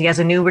Hooper because he has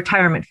a new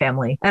retirement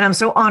family. And I'm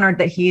so honored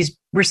that he's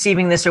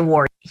receiving this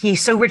award. He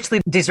so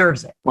richly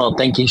deserves it. Well,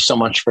 thank you so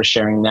much for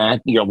sharing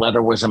that. Your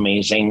letter was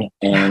amazing,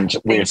 and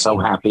we're so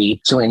happy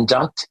to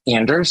induct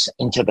Anders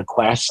into the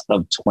class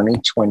of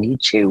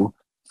 2022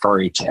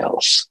 Furry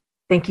Tales.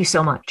 Thank you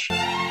so much.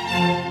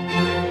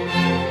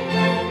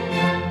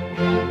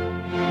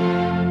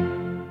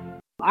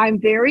 I'm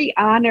very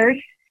honored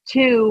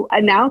to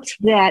announce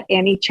that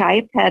Annie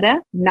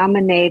Chiappetta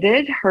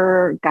nominated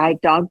her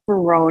guide dog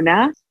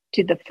Verona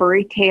to the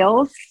Furry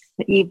Tales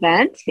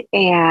event,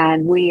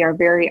 and we are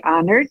very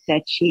honored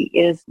that she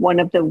is one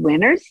of the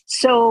winners.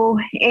 So,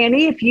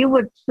 Annie, if you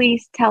would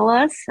please tell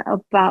us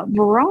about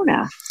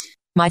Verona.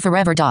 My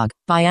Forever Dog,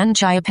 by Anne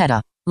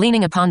Chiappetta.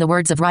 Leaning upon the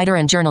words of writer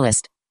and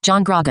journalist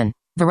John Grogan,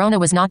 Verona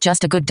was not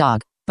just a good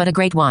dog, but a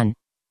great one.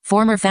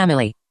 Former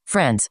family,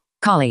 friends,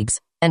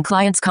 colleagues, and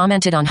clients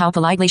commented on how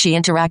politely she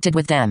interacted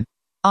with them.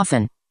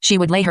 Often, she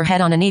would lay her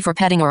head on a knee for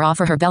petting or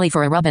offer her belly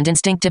for a rub and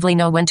instinctively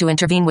know when to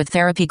intervene with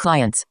therapy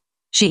clients.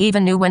 She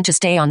even knew when to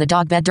stay on the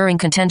dog bed during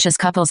contentious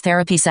couples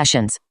therapy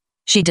sessions.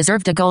 She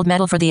deserved a gold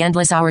medal for the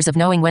endless hours of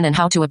knowing when and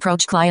how to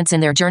approach clients in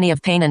their journey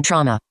of pain and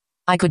trauma.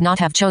 I could not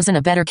have chosen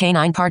a better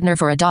canine partner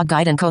for a dog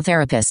guide and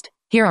co-therapist.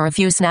 Here are a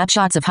few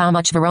snapshots of how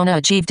much Verona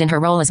achieved in her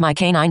role as my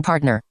canine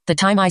partner. The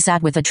time I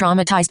sat with a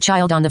traumatized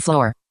child on the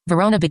floor,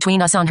 Verona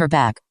between us on her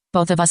back,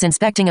 both of us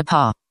inspecting a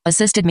paw,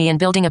 assisted me in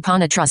building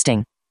upon a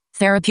trusting,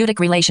 therapeutic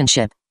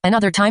relationship.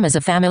 Another time as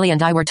a family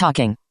and I were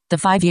talking. The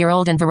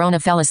 5-year-old and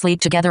Verona fell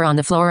asleep together on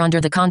the floor under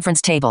the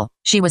conference table.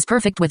 She was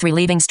perfect with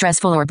relieving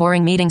stressful or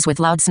boring meetings with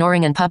loud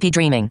snoring and puppy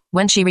dreaming.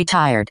 When she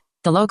retired,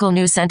 the local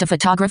news sent a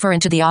photographer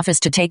into the office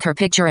to take her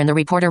picture and the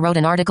reporter wrote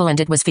an article and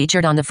it was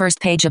featured on the first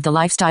page of the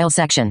lifestyle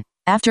section.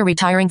 After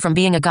retiring from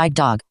being a guide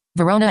dog,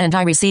 Verona and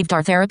I received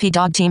our therapy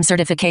dog team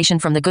certification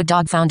from the Good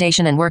Dog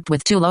Foundation and worked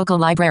with 2 local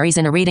libraries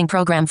in a reading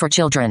program for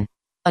children.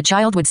 A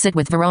child would sit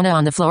with Verona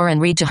on the floor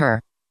and read to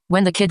her.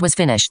 When the kid was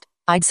finished,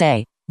 I'd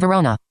say,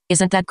 Verona,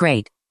 isn't that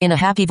great? In a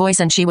happy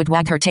voice, and she would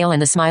wag her tail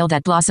and the smile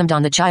that blossomed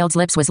on the child's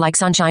lips was like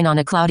sunshine on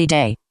a cloudy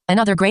day.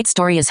 Another great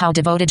story is how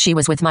devoted she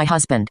was with my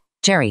husband,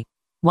 Jerry.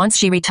 Once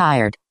she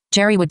retired,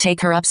 Jerry would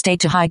take her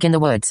upstate to hike in the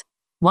woods.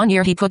 One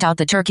year he put out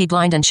the turkey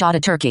blind and shot a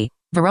turkey.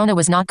 Verona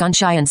was not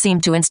gun-shy and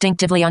seemed to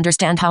instinctively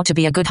understand how to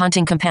be a good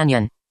hunting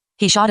companion.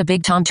 He shot a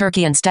big tom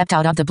turkey and stepped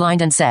out of the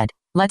blind and said,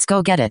 "Let's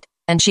go get it,"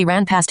 and she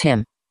ran past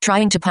him,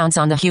 trying to pounce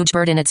on the huge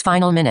bird in its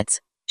final minutes.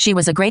 She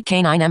was a great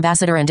canine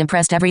ambassador and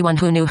impressed everyone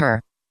who knew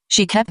her.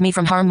 She kept me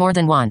from harm more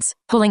than once,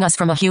 pulling us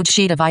from a huge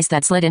sheet of ice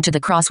that slid into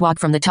the crosswalk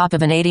from the top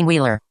of an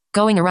 18-wheeler,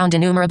 going around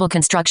innumerable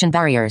construction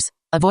barriers,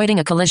 avoiding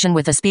a collision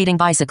with a speeding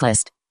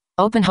bicyclist,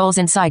 open holes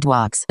in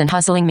sidewalks, and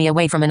hustling me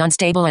away from an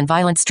unstable and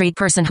violent street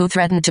person who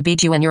threatened to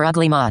beat you in your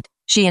ugly mud.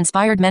 She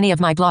inspired many of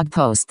my blog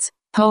posts,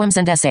 poems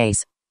and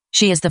essays.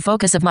 She is the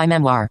focus of my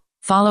memoir,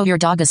 Follow Your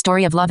Dog, A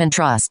Story of Love and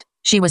Trust.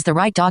 She was the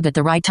right dog at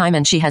the right time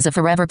and she has a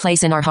forever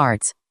place in our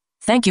hearts.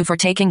 Thank you for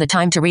taking the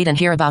time to read and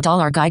hear about all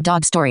our guide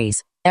dog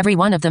stories. Every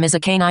one of them is a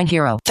canine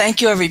hero. Thank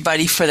you,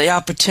 everybody, for the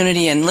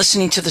opportunity, and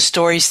listening to the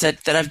stories that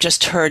I've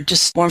just heard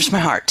just warms my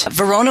heart.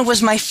 Verona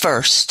was my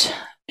first.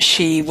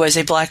 She was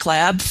a black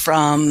lab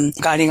from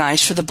Guiding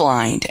Eyes for the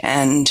Blind.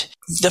 And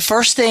the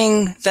first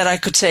thing that I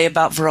could say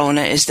about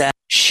Verona is that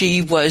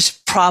she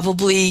was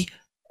probably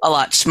a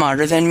lot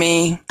smarter than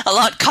me, a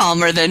lot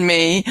calmer than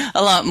me,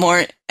 a lot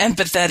more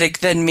empathetic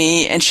than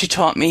me, and she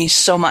taught me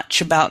so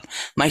much about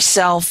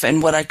myself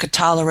and what I could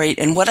tolerate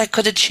and what I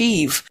could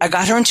achieve. I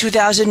got her in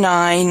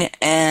 2009,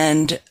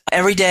 and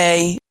every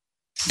day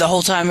The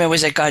whole time I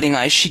was at Guiding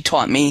Eyes, she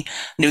taught me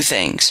new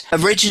things.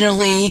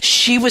 Originally,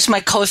 she was my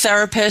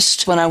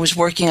co-therapist when I was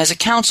working as a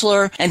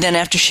counselor. And then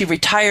after she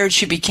retired,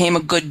 she became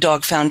a Good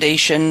Dog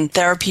Foundation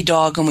therapy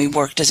dog, and we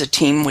worked as a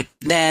team.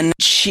 Then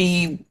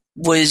she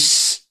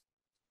was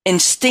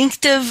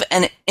instinctive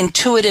and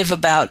intuitive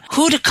about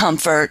who to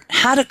comfort,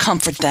 how to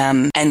comfort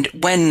them, and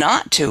when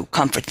not to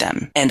comfort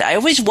them. And I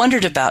always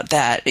wondered about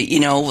that.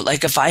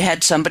 Like if I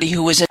had somebody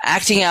who was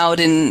acting out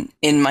in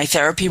my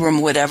therapy room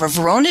or whatever,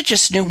 Verona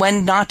just knew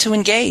when not to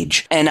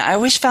engage. And I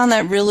always found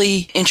that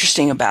really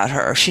interesting about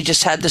her. She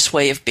just had this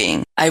way of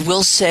being. I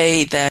will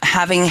say that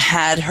having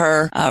had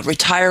her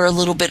retire a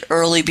little bit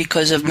early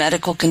because of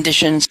medical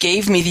conditions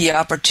gave me the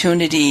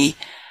opportunity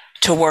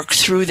to work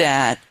through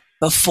that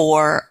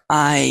before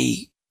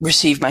I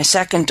received my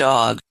second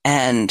dog,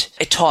 and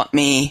it taught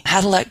me how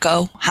to let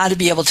go, how to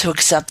be able to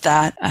accept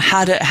that,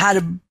 how to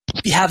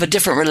have a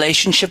different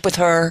relationship with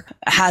her,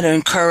 how to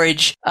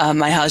encourage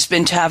my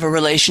husband to have a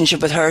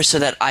relationship with her so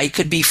that I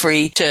could be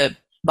free to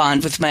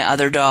bond with my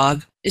other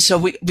dog. So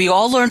we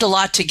all learned a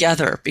lot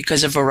together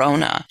because of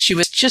Verona. She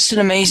was just an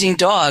amazing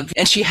dog,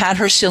 and she had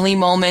her silly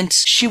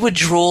moments. She would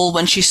drool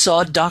when she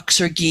saw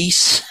ducks or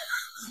geese.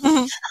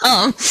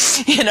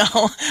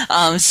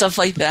 Stuff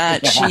like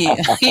that. She,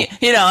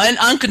 and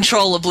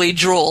uncontrollably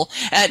drool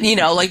at,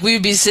 like we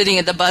would be sitting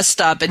at the bus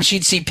stop and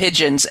she'd see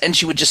pigeons and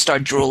she would just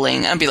start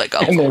drooling. I'd be like,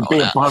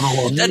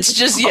 oh, that's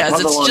just,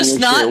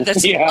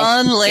 that's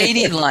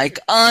unladylike.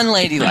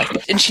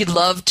 And she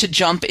loved to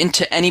jump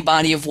into any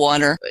body of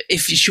water.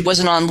 If she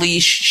wasn't on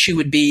leash, she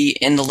would be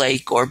in the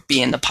lake or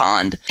be in the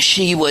pond.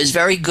 She was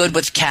very good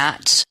with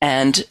cats.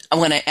 And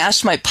when I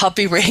asked my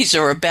puppy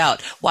raiser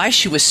about why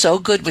she was so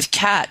good with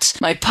cats,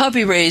 my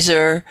puppy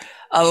raiser,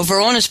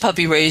 Verona's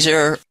puppy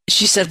raiser,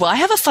 she said, well, I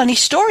have a funny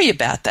story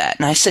about that.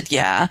 And I said,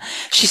 yeah.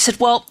 She said,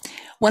 well,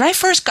 when I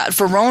first got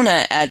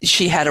Verona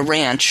she had a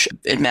ranch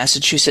in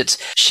Massachusetts.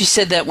 She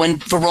said that when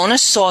Verona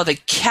saw the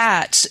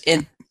cats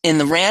in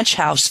the ranch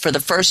house for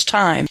the first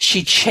time,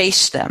 she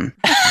chased them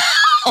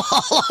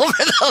all over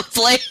the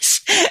place.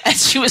 And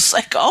she was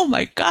like, oh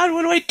my God,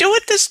 what do I do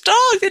with this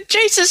dog that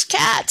chases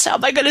cats? How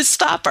am I going to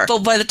stop her? But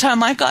by the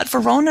time I got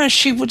Verona,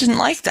 she wouldn't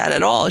like that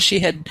at all. She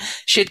had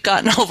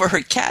gotten over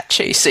her cat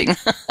chasing.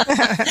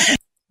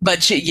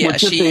 But what's your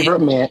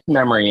favorite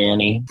memory,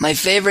 Annie? My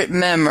favorite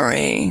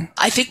memory.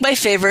 I think my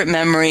favorite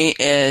memory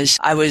is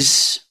I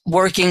was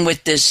working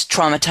with this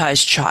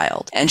traumatized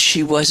child and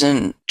she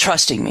wasn't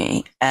trusting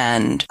me.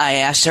 And I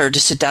asked her to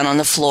sit down on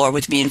the floor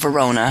with me and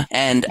Verona.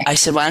 And I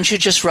said, why don't you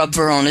just rub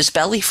Verona's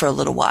belly for a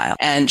little while?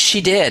 And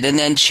she did. And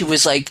then she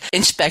was like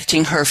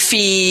inspecting her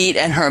feet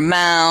and her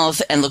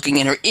mouth and looking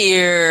in her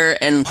ear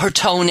and her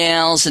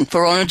toenails. And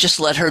Verona just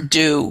let her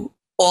do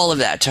all of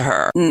that to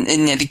her. And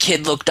then the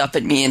kid looked up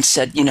at me and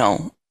said,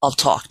 I'll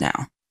talk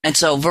now. And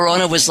so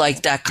Verona was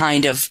like that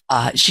kind of,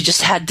 she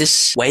just had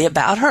this way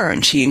about her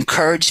and she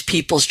encouraged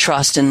people's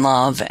trust and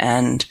love.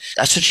 And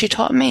that's what she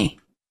taught me.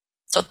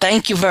 So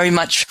thank you very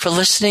much for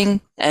listening.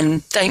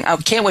 And I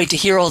can't wait to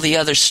hear all the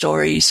other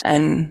stories.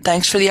 And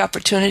thanks for the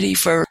opportunity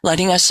for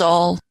letting us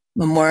all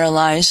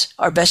memorialize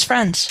our best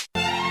friends.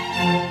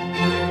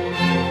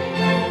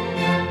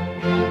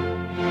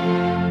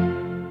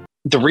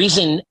 The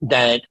reason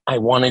that I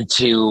wanted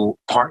to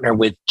partner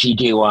with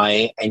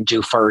GDUI and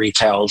do Furry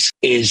Tales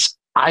is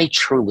I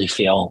truly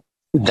feel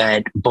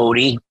that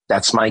Bodhi,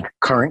 that's my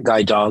current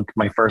guide dog,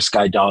 my first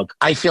guide dog,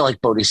 I feel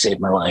like Bodhi saved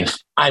my life.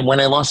 When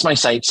I lost my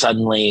sight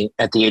suddenly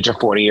at the age of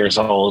 40 years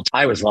old,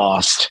 I was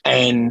lost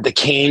and the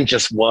cane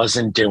just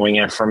wasn't doing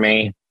it for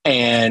me.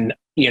 And,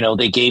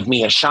 they gave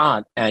me a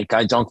shot at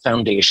Guide Dog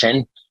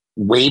Foundation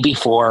way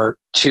before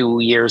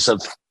 2 years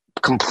of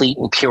complete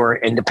and pure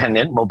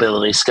independent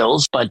mobility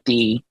skills. But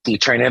the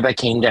trainer that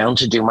came down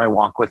to do my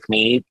walk with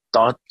me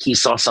thought he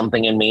saw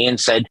something in me and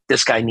said,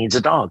 this guy needs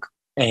a dog.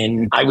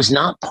 And I was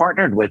not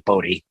partnered with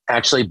Bodhi.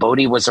 Actually,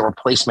 Bodhi was a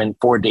replacement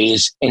 4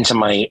 days into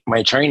my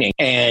training.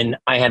 And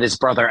I had his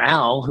brother,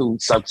 Al, who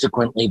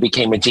subsequently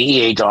became a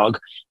DEA dog.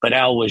 But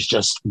Al was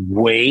just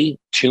way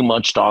too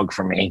much dog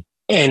for me.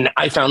 And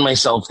I found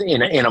myself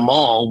in a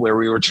mall where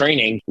we were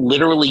training,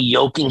 literally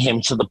yoking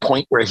him to the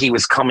point where he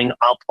was coming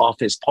up off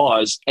his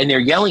paws. And they're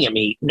yelling at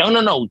me,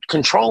 no,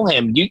 control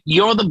him.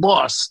 You're the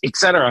boss,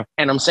 etc.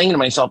 And I'm saying to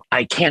myself,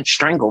 I can't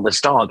strangle this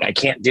dog. I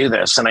can't do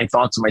this. And I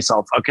thought to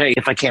myself, okay,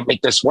 if I can't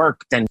make this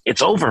work, then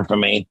it's over for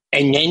me.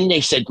 And then they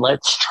said,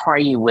 let's try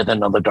you with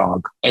another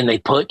dog. And they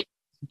put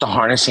the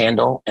harness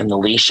handle and the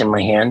leash in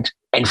my hand.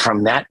 And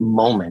from that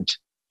moment,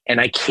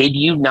 and I kid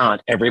you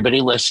not,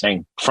 everybody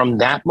listening, from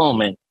that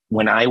moment,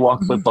 when I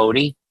walked with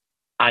Bodhi,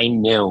 I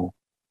knew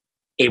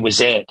it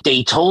was it.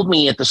 They told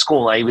me at the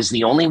school, I was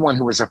the only one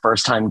who was a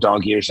first-time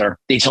dog user.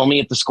 They told me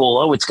at the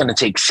school, it's going to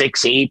take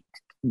 6, 8,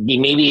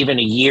 maybe even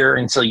a year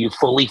until you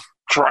fully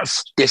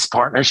trust this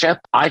partnership.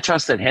 I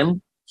trusted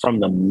him from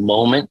the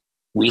moment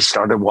we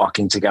started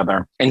walking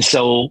together. And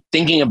so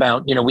thinking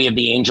about, we have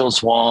the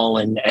Angels Wall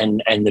and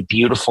the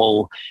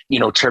beautiful,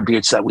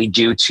 tributes that we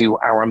do to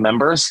our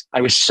members.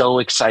 I was so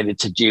excited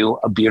to do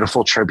a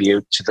beautiful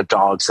tribute to the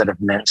dogs that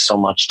have meant so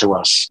much to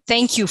us.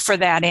 Thank you for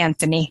that,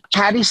 Anthony.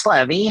 Patty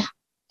Slavy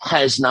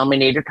has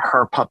nominated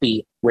her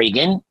puppy,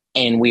 Reagan,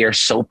 and we are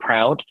so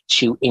proud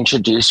to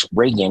introduce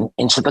Reagan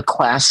into the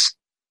class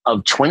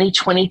of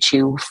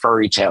 2022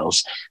 Furry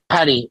Tales.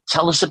 Patty,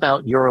 tell us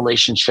about your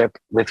relationship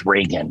with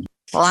Reagan.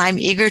 Well, I'm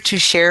eager to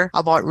share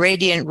about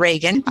Radiant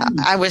Reagan.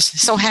 I was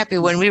so happy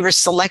when we were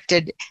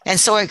selected and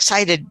so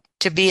excited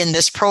to be in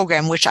this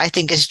program, which I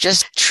think is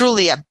just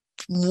truly a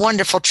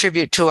wonderful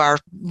tribute to our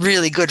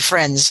really good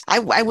friends. I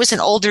was an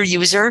older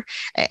user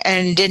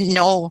and didn't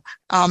know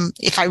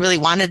if I really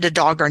wanted a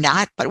dog or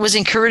not, but was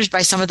encouraged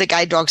by some of the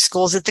guide dog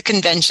schools at the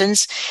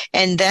conventions.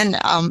 And then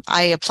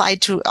I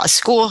applied to a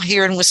school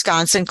here in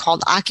Wisconsin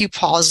called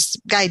Occupaw's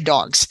Guide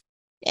Dogs.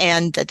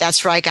 And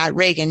that's where I got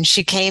Reagan.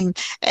 She came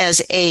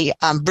as a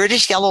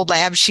British Yellow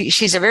Lab.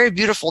 She's a very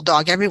beautiful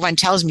dog. Everyone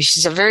tells me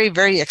she's a very,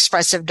 very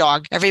expressive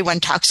dog. Everyone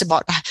talks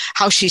about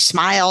how she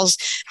smiles,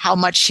 how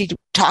much she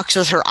talks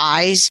with her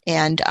eyes,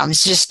 and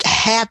is just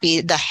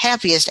happy, the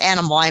happiest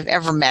animal I've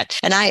ever met.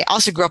 And I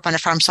also grew up on a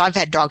farm, so I've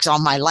had dogs all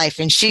my life.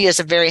 And she is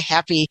a very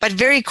happy, but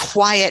very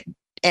quiet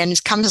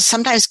and comes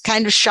sometimes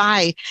kind of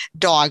shy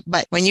dog.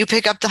 But when you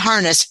pick up the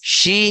harness,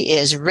 she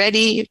is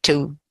ready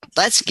to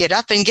let's get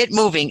up and get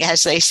moving,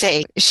 as they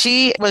say.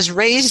 She was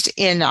raised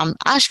in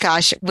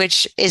Oshkosh,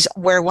 which is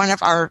where one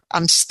of our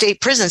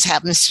state prisons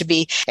happens to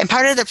be. And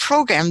part of the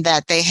program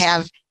that they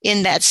have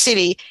in that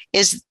city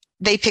is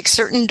they pick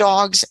certain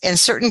dogs and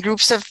certain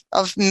groups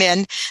of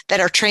men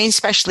that are trained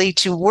specially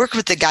to work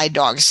with the guide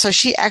dogs. So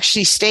she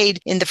actually stayed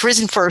in the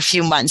prison for a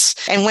few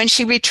months. And when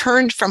she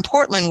returned from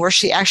Portland, where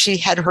she actually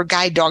had her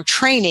guide dog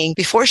training,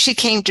 before she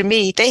came to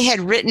me, they had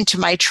written to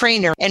my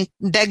trainer and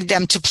begged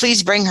them to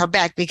please bring her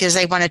back because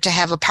they wanted to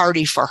have a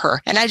party for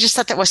her. And I just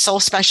thought that was so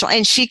special.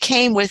 And she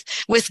came with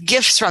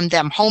gifts from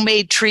them,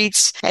 homemade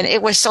treats. And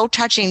it was so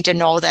touching to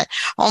know that,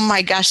 oh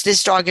my gosh,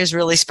 this dog is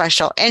really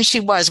special. And she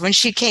was. When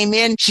she came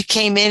in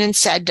and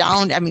sat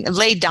down,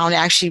 laid down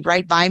actually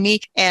right by me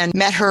and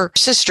met her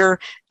sister.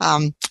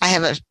 I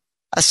have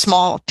a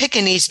small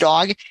Pekingese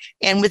dog.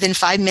 And within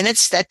 5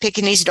 minutes, that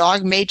Pekingese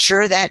dog made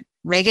sure that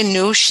Reagan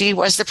knew she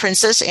was the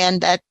princess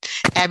and that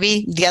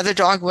Abby, the other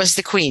dog, was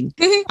the queen.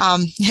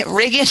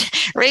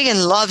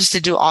 Reagan loves to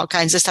do all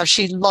kinds of stuff.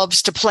 She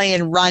loves to play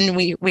and run.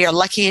 We are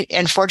lucky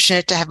and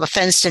fortunate to have a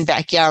fenced-in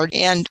backyard.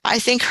 And I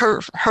think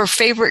her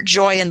favorite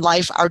joy in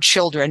life are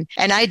children.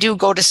 And I do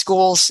go to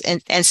schools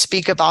and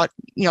speak about,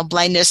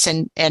 blindness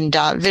and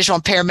visual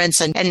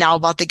impairments and now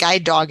about the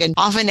guide dog. And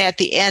often at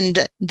the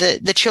end,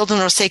 the children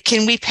will say,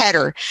 can we pet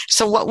her?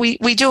 So what we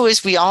do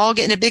is we all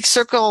get in a big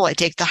circle. I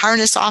take the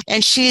harness off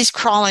and she's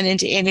crawling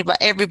into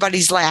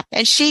everybody's lap.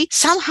 And she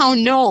somehow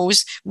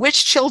knows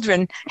which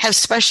children have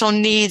special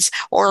needs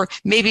or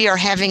maybe are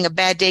having a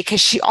bad day because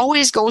she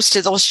always goes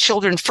to those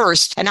children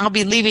first. And I'll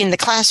be leaving the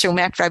classroom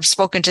after I've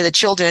spoken to the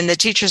children and the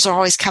teachers will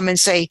always come and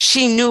say,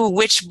 she knew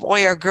which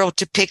boy or girl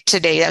to pick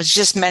today. That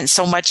just meant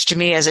so much to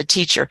me as a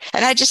teacher.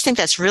 And I just think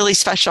that's really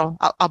special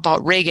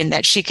about Reagan,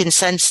 that she can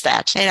sense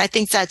that. And I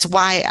think that's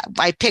why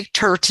I picked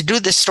her to do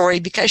this story,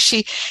 because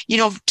she,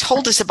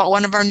 told us about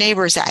one of our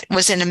neighbors that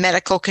was in a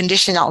medical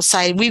condition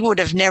outside. We would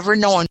have never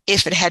known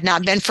if it had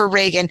not been for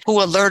Reagan,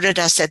 who alerted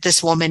us that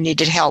this woman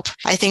needed help.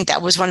 I think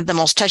that was one of the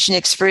most touching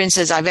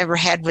experiences I've ever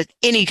had with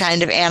any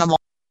kind of animal.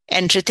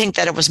 And to think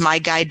that it was my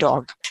guide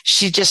dog.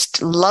 She just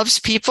loves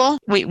people.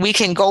 We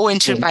can go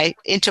into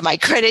my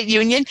credit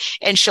union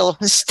and she'll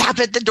stop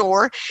at the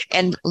door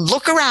and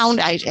look around.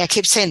 I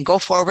keep saying, go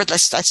forward.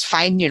 Let's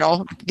find,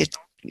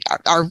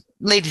 our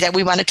lady that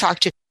we want to talk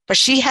to. But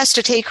she has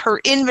to take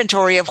her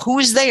inventory of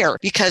who's there,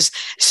 because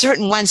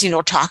certain ones,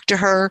 talk to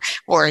her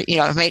or,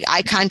 make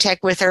eye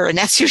contact with her. And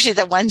that's usually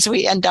the ones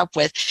we end up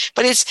with.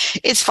 But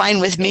it's fine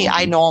with me.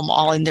 I know them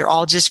all and they're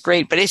all just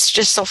great. But it's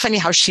just so funny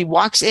how she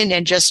walks in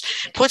and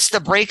just puts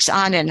the brakes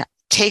on and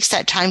takes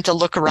that time to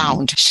look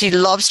around. She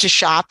loves to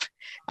shop.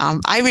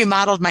 I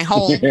remodeled my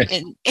home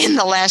in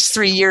the last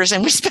 3 years,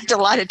 and we spent a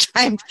lot of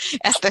time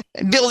at the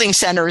building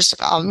centers,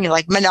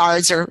 like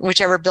Menards or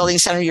whichever building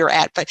center you're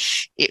at. But,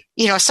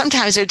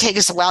 sometimes it would take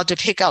us a while to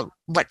pick out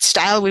what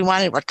style we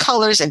wanted, what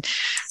colors. And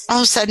all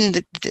of a sudden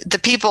the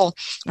people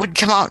would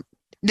come out.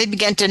 They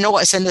began to know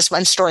us in this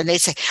one store and they'd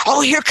say,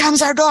 oh, here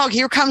comes our dog.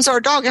 Here comes our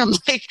dog. And I'm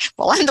like,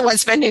 well, I'm the one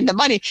spending the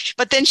money.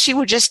 But then she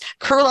would just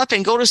curl up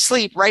and go to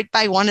sleep right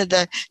by one of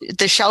the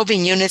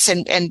shelving units.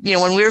 And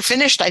when we were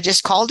finished, I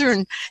just called her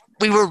and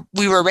we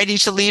were ready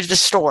to leave the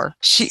store.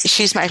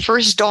 She's my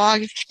first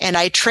dog, and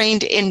I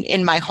trained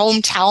in my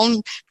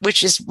hometown,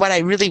 which is what I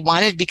really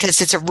wanted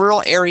because it's a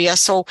rural area.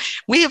 So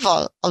we have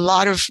a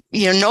lot of,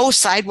 no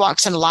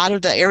sidewalks in a lot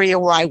of the area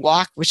where I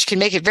walk, which can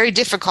make it very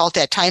difficult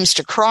at times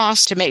to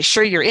cross, to make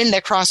sure you're in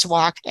the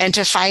crosswalk and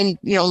to find,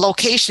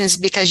 locations,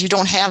 because you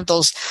don't have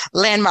those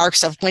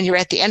landmarks of when you're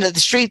at the end of the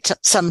street.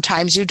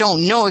 Sometimes you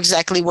don't know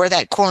exactly where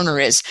that corner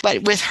is.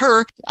 But with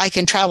her, I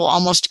can travel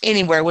almost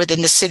anywhere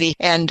within the city.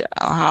 And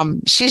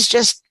she's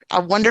just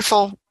a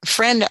wonderful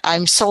friend.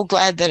 I'm so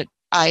glad that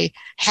I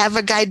have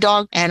a guide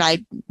dog, and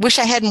I wish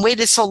I hadn't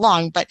waited so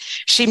long, but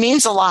she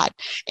means a lot.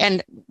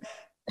 And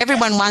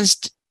everyone wants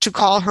to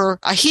call her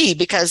a he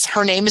because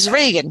her name is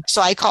Reagan.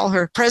 So I call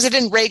her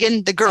President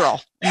Reagan the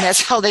girl. And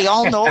that's how they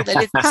all know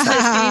that it's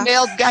a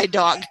female guide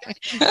dog.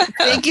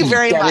 Thank you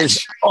very much. That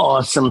is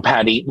awesome,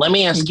 Patty. Let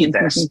me ask you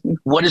this.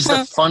 What is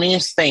the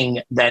funniest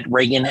thing that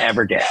Reagan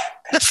ever did?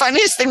 The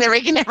funniest thing that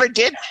Reagan ever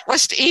did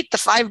was to eat the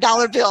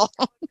 $5 bill.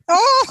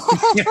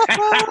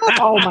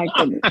 Oh my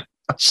goodness.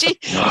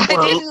 I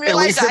didn't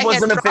realize at least it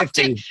wasn't a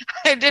 50.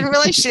 I didn't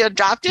realize she had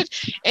dropped it,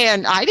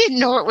 and I didn't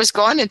know it was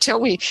gone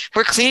until we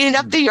were cleaning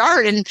up the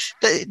yard, and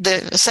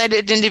the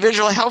sighted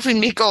individual helping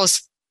me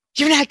goes,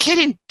 "You're not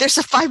kidding. There's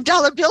a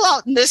 $5 bill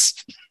out in this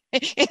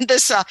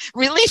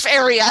relief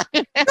area."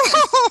 and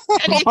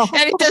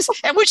he does,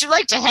 "And would you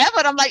like to have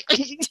it?" I'm like,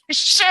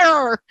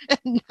 "Sure."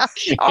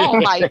 Oh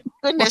my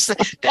goodness.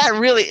 That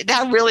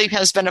really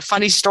has been a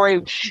funny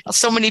story.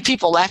 So many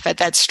people laugh at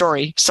that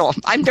story. So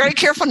I'm very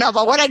careful now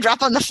about what I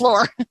drop on the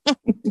floor.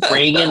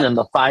 Reagan and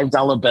the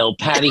 $5 bill.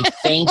 Patty,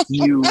 thank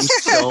you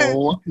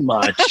so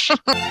much.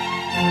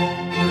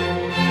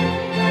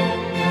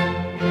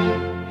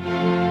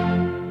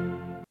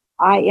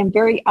 I am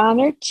very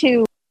honored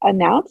to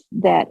announce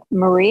that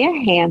Maria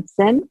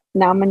Hansen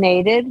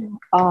nominated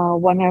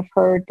one of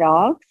her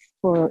dogs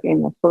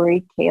in the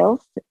Furry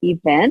Tales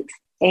event.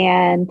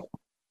 And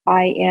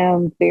I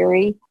am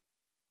very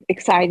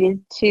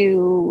excited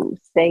to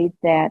say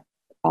that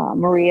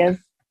Maria's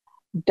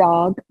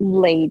dog,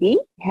 Lady,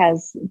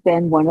 has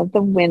been one of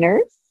the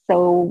winners.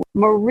 So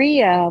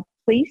Maria,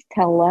 please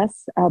tell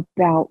us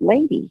about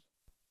Lady.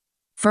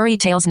 Furry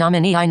Tales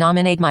nominee. I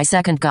nominate my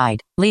second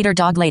guide, leader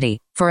dog Lady,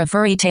 for a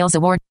Furry Tales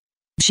award.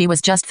 She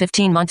was just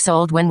 15 months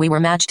old when we were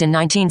matched in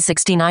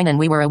 1969, and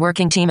we were a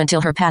working team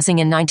until her passing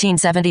in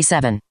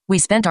 1977. We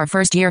spent our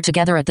first year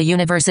together at the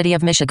University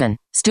of Michigan,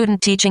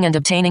 student teaching and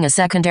obtaining a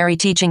secondary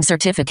teaching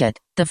certificate.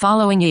 The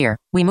following year,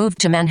 we moved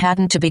to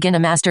Manhattan to begin a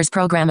master's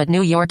program at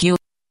New York U.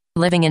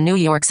 Living in New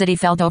York City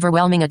felt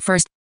overwhelming at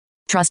first.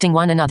 Trusting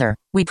one another,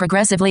 we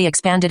progressively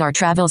expanded our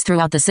travels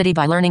throughout the city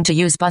by learning to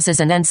use buses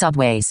and then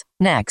subways.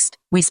 Next,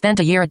 we spent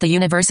a year at the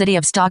University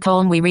of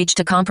Stockholm. We reached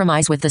a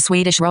compromise with the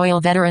Swedish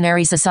Royal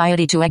Veterinary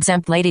Society to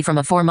exempt Lady from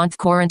a 4-month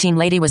quarantine.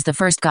 Lady was the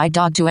first guide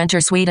dog to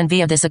enter Sweden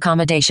via this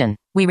accommodation.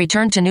 We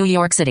returned to New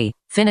York City,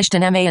 finished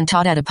an MA and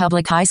taught at a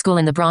public high school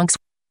in the Bronx.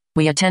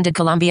 We attended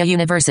Columbia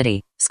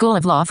University School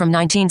of Law from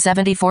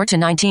 1974 to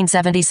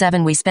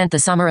 1977. We spent the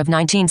summer of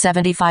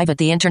 1975 at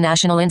the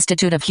International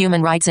Institute of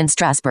Human Rights in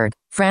Strasbourg,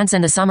 France,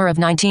 and the summer of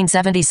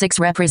 1976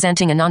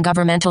 representing a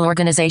non-governmental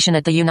organization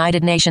at the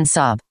United Nations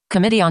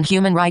Sub-Committee on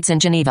Human Rights in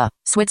Geneva,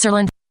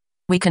 Switzerland.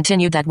 We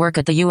continued that work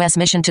at the U.S.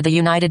 Mission to the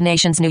United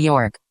Nations New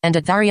York, and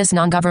at various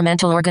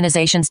non-governmental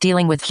organizations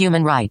dealing with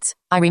human rights.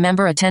 I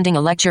remember attending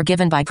a lecture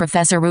given by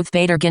Professor Ruth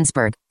Bader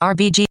Ginsburg,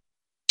 RBG.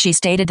 She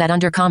stated that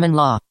under common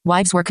law,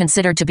 wives were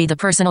considered to be the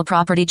personal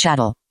property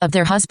chattel of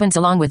their husbands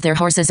along with their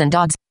horses and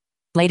dogs.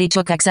 Lady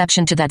took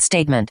exception to that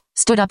statement,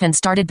 stood up and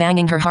started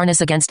banging her harness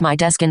against my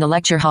desk in the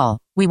lecture hall.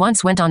 We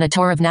once went on a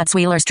tour of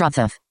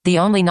Natzweiler-Struthof, the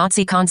only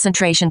Nazi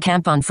concentration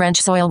camp on French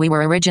soil. We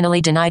were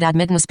originally denied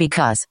admittance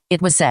because,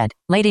 it was said,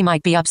 Lady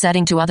might be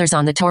upsetting to others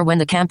on the tour when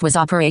the camp was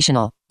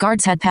operational.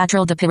 Guards had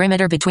patrolled the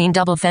perimeter between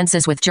double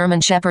fences with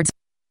German shepherds.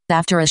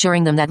 After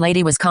assuring them that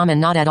Lady was calm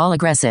and not at all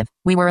aggressive,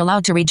 we were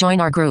allowed to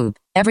rejoin our group.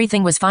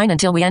 Everything was fine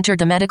until we entered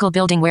the medical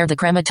building where the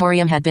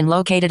crematorium had been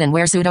located and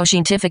where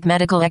pseudoscientific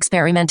medical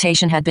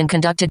experimentation had been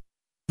conducted.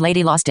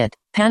 Lady lost it,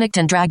 panicked,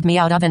 and dragged me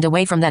out of and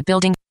away from that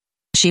building.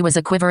 She was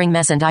a quivering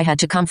mess, and I had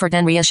to comfort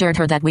and reassured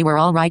her that we were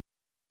all right.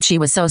 She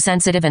was so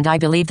sensitive, and I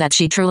believe that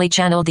she truly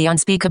channeled the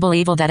unspeakable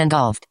evil that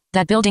engulfed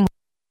that building.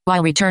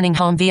 While returning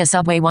home via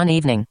subway one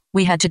evening,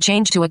 we had to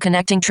change to a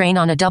connecting train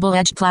on a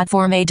double-edged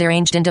platform. A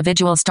deranged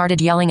individual started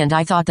yelling, and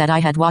I thought that I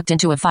had walked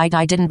into a fight.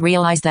 I didn't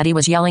realize that he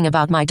was yelling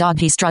about my dog.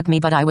 He struck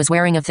me, but I was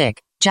wearing a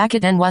thick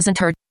jacket and wasn't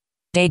hurt.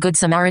 A Good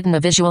Samaritan, a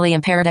visually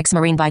impaired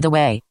ex-Marine by the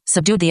way,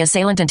 subdued the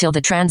assailant until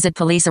the transit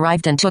police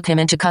arrived and took him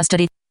into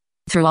custody.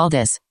 Through all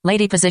this,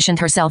 Lady positioned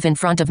herself in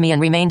front of me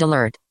and remained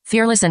alert.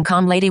 Fearless and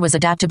calm, Lady was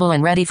adaptable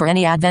and ready for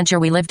any adventure.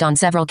 We lived on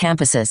several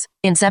campuses,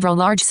 in several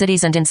large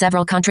cities and in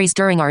several countries.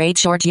 During our 8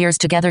 short years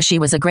together, she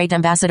was a great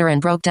ambassador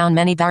and broke down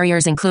many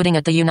barriers, including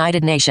at the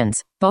United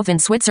Nations. Both in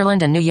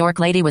Switzerland and New York,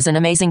 Lady was an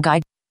amazing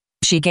guide.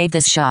 She gave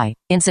this shy,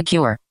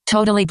 insecure,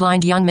 totally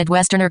blind young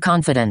Midwesterner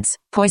confidence,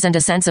 poise, and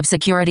a sense of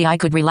security. I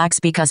could relax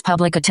because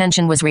public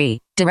attention was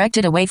reduced.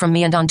 directed away from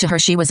me and onto her.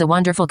 She was a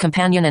wonderful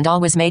companion and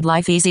always made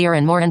life easier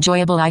and more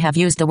enjoyable. I have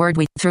used the word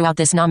we throughout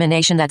this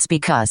nomination. That's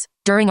because,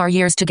 during our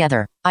years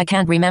together, I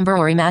can't remember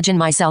or imagine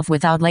myself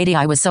without Lady.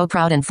 I was so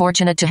proud and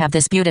fortunate to have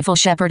this beautiful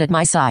shepherd at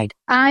my side.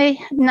 I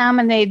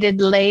nominated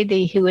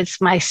Lady, who is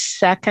my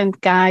second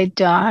guide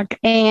dog.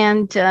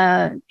 And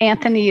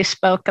Anthony, you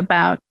spoke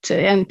about,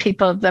 and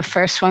people, the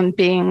first one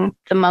being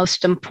the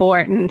most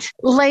important.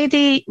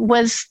 Lady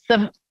was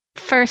the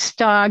first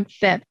dog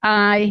that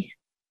I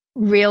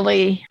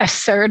really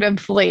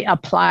assertively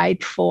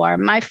applied for.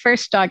 My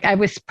first dog, I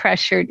was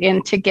pressured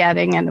into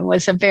getting, and it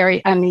was a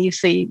very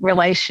uneasy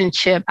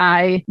relationship.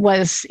 I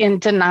was in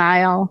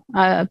denial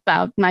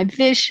about my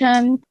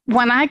vision.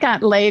 When I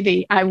got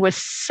Lady, I was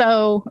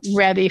so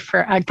ready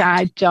for a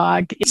guide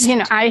dog. You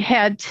know, I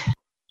had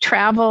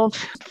traveled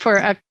for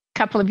a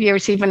couple of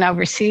years, even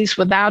overseas,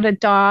 without a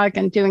dog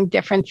and doing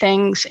different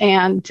things.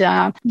 And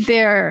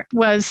there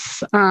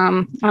was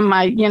on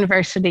my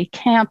university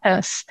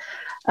campus,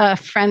 a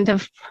friend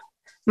of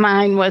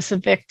mine was a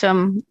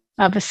victim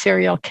of a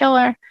serial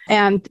killer.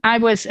 And I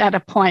was at a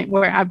point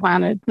where I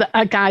wanted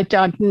a guide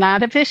dog,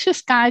 not a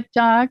vicious guide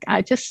dog.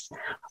 I just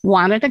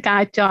wanted a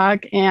guide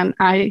dog, and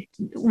I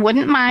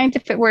wouldn't mind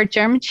if it were a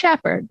German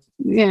Shepherd,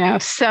 you know.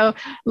 So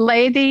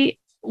Lady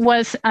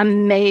was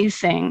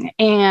amazing.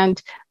 And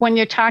when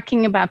you're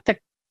talking about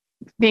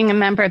being a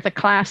member of the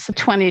class of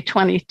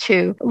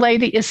 2022,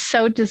 Lady is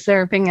so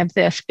deserving of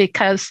this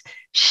because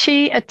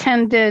she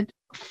attended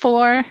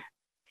 4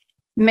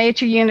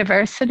 major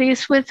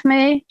universities with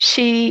me.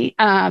 She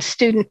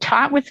student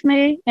taught with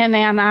me in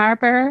Ann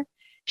Arbor.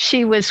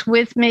 She was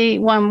with me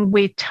when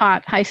we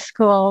taught high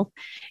school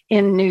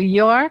in New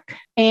York,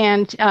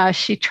 and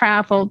she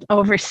traveled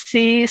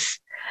overseas.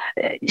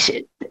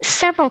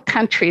 Several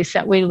countries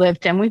that we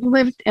lived in. We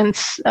lived in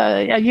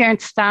a year in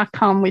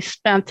Stockholm. We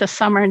spent a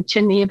summer in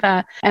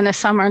Geneva and a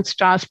summer in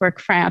Strasbourg,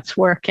 France,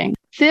 working.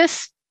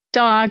 This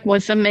dog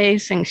was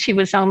amazing. She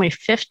was only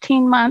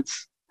 15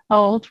 months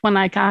old when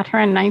I got her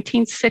in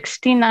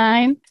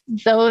 1969.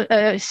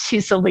 Though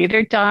she's a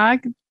leader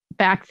dog,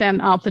 back then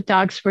all the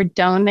dogs were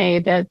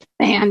donated.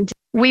 And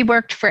we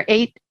worked for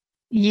 8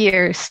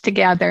 years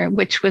together,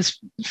 which was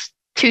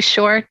too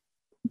short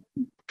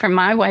for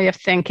my way of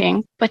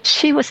thinking, but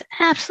she was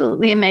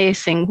absolutely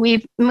amazing.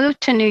 We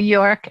moved to New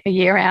York a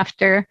year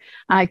after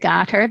I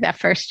got her. That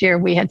first year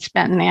we had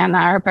spent in Ann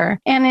Arbor.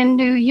 And in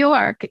New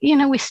York, you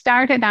know, we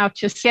started out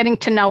just getting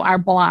to know our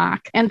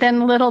block. And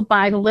then little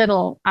by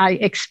little, I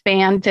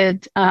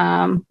expanded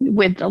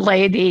with the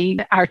Lady,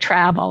 our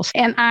travels.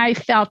 And I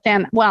felt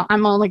then, well,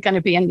 I'm only going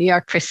to be in New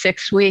York for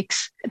 6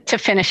 weeks to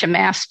finish a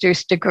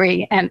master's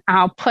degree. And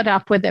I'll put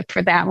up with it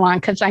for that long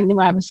because I knew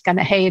I was going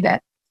to hate it.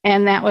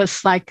 And that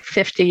was like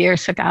 50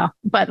 years ago.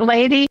 But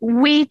Lady,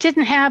 we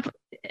didn't have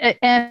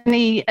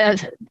any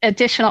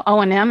additional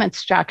O&M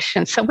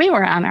instruction. So we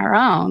were on our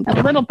own.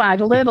 And little by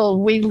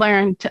little, we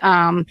learned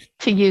to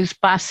use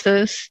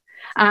buses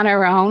on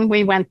our own.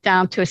 We went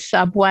down to a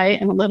subway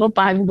and little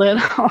by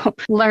little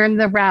learned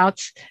the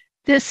routes.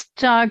 This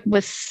dog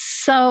was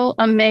so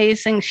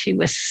amazing. She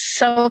was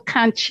so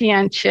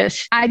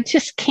conscientious. I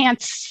just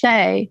can't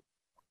say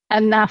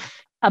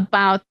enough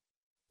about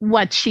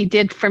what she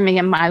did for me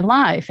in my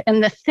life.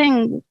 And the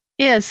thing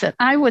is that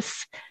I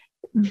was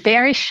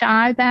very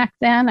shy back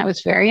then. I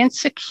was very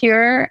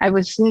insecure. I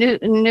was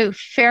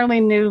fairly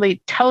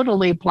newly,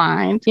 totally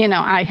blind. You know,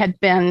 I had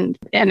been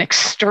an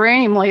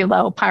extremely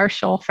low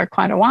partial for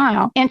quite a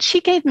while. And she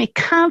gave me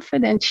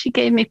confidence. She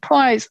gave me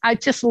poise. I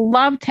just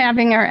loved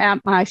having her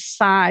at my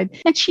side.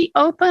 And she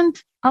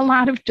opened a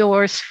lot of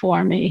doors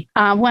for me.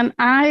 When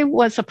I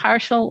was a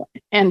partial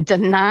and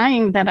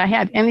denying that I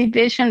had any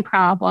vision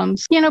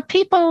problems, you know,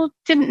 people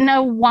didn't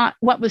know what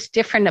was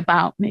different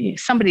about me.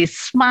 Somebody'd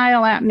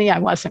smile at me, I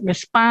wasn't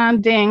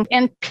responding,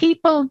 and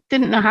people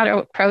didn't know how to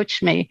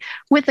approach me.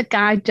 With a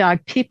guide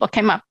dog, people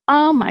came up,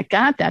 oh my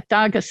God, that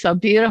dog is so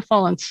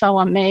beautiful and so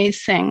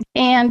amazing.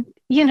 And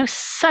you know,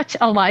 such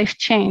a life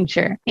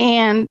changer.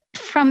 And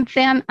from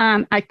then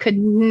on, I could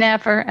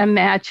never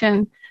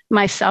imagine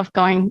myself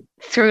going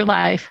through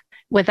life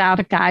without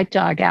a guide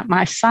dog at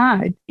my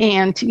side.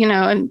 And, you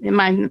know, in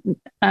my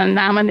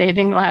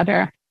nominating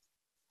letter,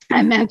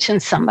 I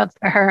mentioned some of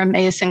her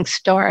amazing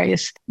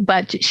stories,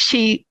 but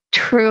she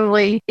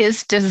truly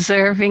is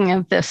deserving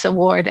of this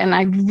award. And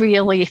I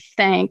really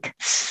thank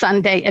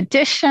Sunday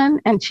Edition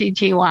and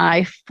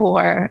GGY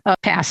for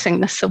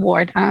passing this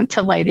award on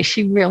to Lady.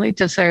 She really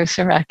deserves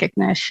the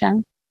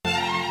recognition.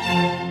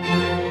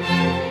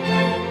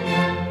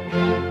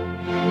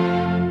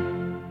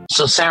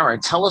 So, Sarah,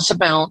 tell us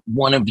about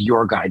one of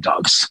your guide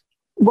dogs.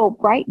 Well,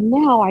 right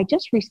now, I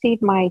just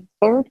received my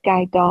 3rd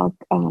guide dog,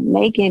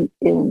 Megan,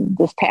 in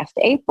this past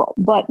April.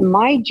 But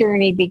my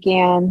journey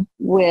began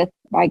with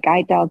my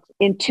guide dogs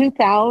in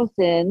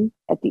 2000.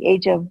 At the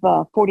age of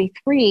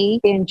 43,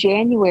 in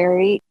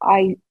January,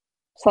 I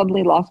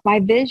suddenly lost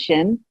my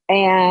vision.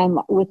 And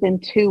within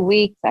 2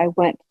 weeks, I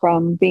went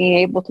from being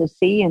able to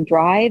see and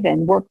drive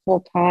and work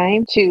full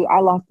time to I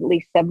lost at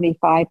least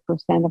 75%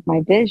 of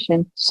my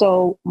vision.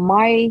 So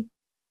my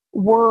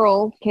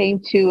world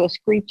came to a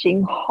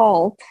screeching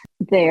halt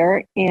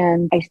there,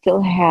 and I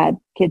still had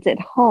kids at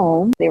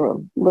home. They were a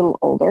little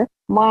older.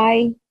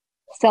 My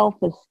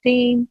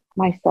self-esteem,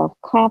 my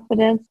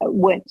self-confidence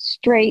went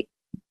straight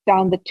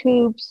down the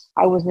tubes.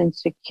 I was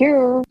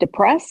insecure,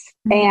 depressed,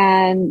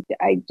 and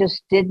I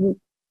just didn't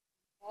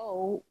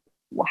know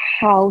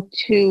how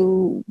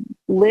to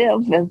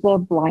live as a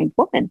blind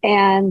woman.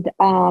 And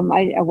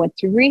I went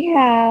through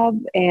rehab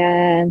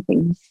and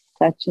things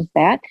such as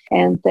that.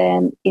 And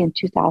then in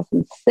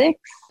 2006,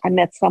 I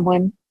met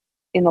someone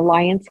in the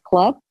Lions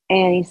Club,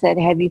 and he said,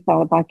 have you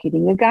thought about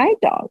getting a guide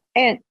dog?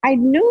 And I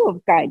knew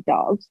of guide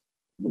dogs,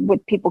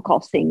 what people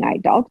call seeing eye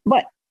dogs,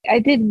 but I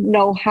didn't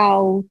know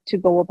how to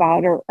go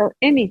about or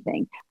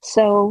anything.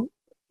 So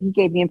he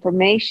gave me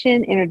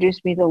information,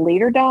 introduced me to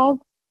Leader Dog.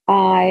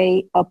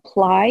 I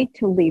applied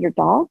to Leader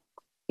Dog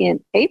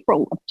in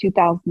April of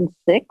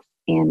 2006,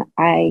 and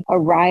I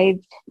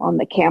arrived on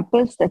the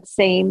campus that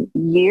same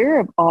year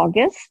of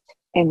August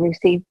and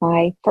received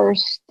my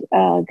first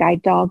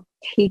guide dog,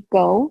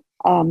 Tico,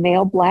 a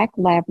male black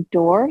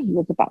Labrador. He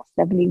was about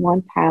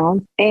 71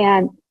 pounds.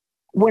 And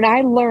when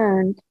I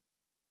learned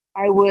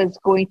I was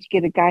going to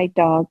get a guide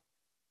dog,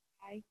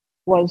 I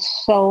was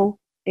so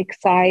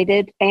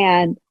excited.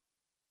 And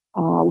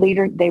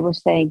they were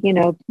saying,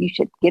 you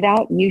should get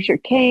out and use your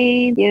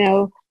cane,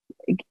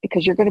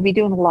 because you're going to be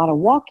doing a lot of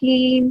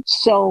walking.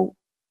 So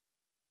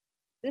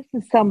this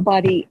is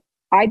somebody,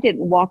 I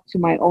didn't walk to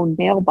my own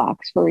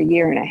mailbox for a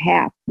year and a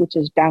half, which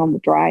is down the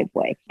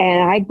driveway.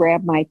 And I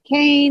grabbed my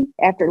cane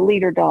after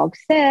Leader Dog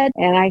said,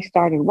 and I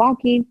started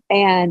walking.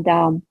 And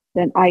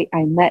then I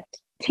met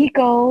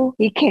Tico.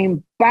 He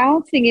came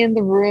bouncing in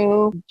the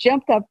room,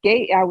 jumped up,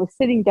 I was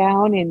sitting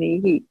down, and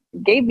he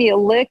gave me a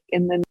lick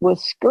and then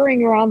was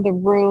scurrying around the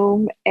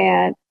room.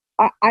 And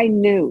I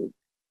knew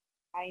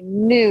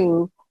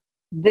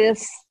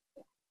this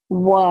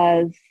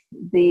was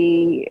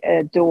the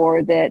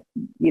door that,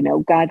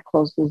 God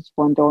closes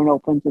one door and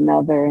opens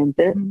another. And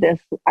this,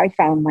 I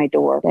found my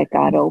door that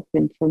God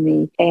opened for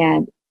me.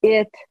 And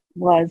it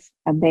was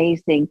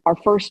amazing. Our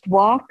first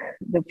walk,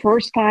 the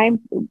first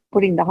time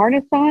putting the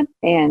harness on,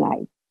 and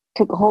I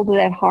took a hold of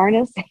that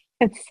harness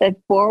and said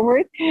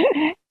forward,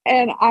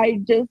 and I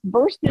just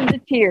burst into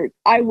tears.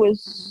 I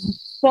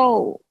was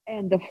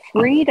and the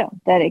freedom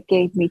that it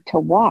gave me to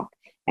walk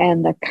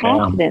and the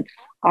confidence,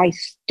 I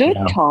stood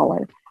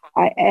taller.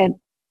 I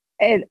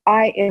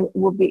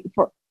will be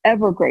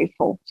forever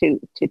grateful to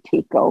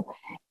Tico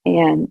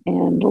and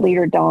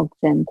Leader Dogs.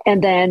 And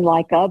then,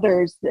 like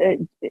others,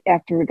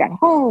 after we got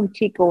home,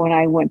 Tico and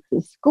I went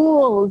to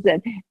schools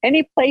and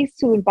any place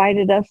who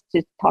invited us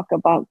to talk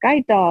about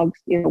guide dogs,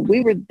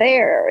 we were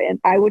there,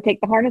 and I would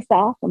take the harness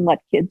off and let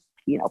kids,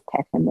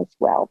 pet him as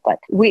well. But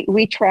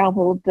we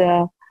traveled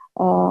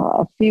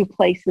a few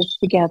places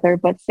together,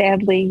 but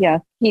sadly,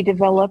 he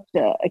developed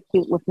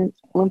acute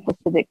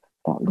lymphocytic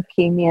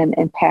leukemia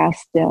and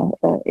passed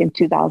in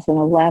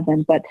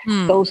 2011. But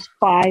those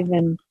 5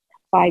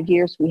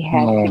 years we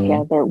had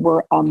together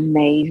were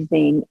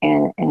amazing,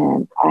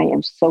 and I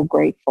am so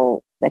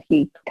grateful that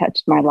he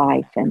touched my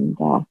life. And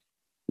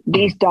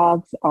these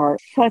dogs are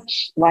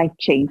such life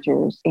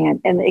changers, and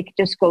it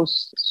just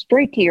goes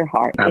straight to your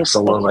heart.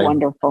 Absolutely. It's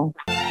wonderful.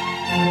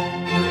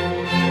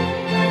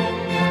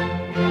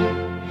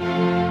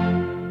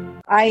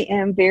 I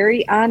am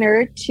very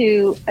honored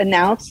to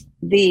announce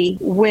the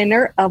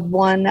winner of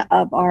one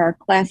of our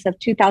class of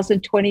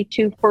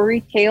 2022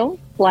 Furry Tales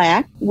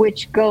Black,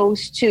 which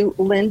goes to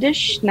Linda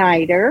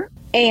Schneider.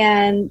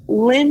 And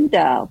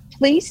Linda,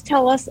 please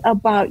tell us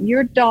about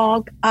your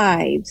dog,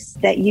 Ives,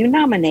 that you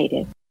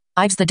nominated.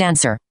 Ives the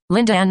Dancer,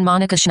 Linda Ann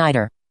Monica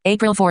Schneider,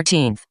 April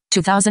 14th,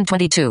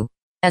 2022.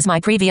 As my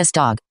previous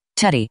dog,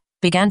 Teddy,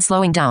 began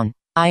slowing down,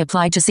 I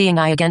applied to Seeing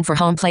Eye again for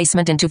home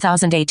placement in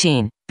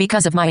 2018.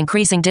 Because of my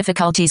increasing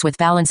difficulties with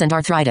balance and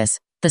arthritis,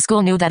 the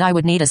school knew that I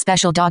would need a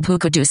special dog who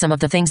could do some of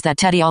the things that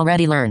Teddy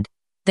already learned.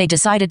 They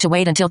decided to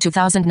wait until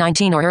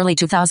 2019 or early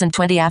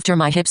 2020 after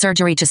my hip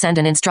surgery to send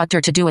an instructor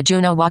to do a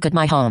Juno walk at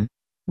my home.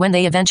 When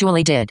they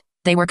eventually did,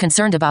 they were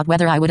concerned about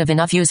whether I would have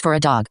enough use for a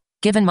dog,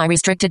 given my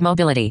restricted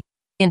mobility.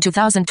 In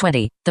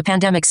 2020, the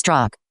pandemic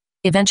struck.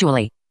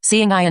 Eventually,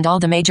 Seeing Eye and all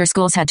the major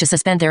schools had to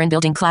suspend their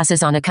in-building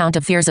classes on account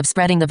of fears of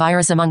spreading the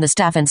virus among the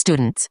staff and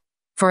students.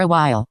 For a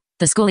while,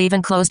 the school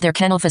even closed their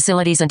kennel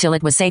facilities until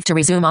it was safe to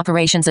resume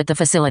operations at the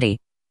facility.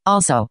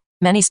 Also,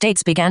 many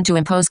states began to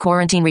impose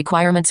quarantine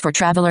requirements for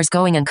travelers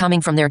going and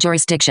coming from their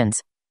jurisdictions.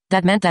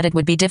 That meant that it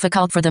would be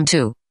difficult for them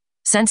to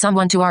send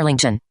someone to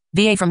Arlington,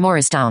 VA from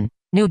Morristown,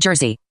 New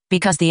Jersey,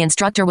 because the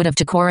instructor would have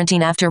to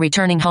quarantine after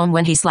returning home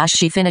when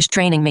he/she finished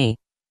training me.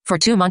 For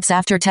 2 months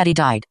after Teddy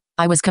died,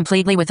 I was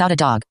completely without a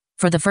dog,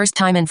 for the first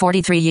time in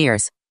 43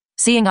 years.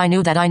 Seeing I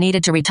knew that I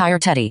needed to retire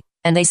Teddy,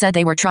 and they said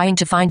they were trying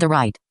to find the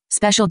right,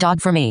 special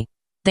dog for me.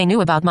 They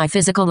knew about my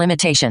physical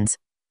limitations.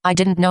 I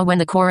didn't know when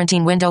the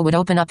quarantine window would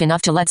open up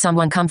enough to let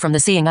someone come from the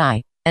Seeing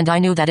Eye, and I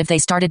knew that if they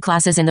started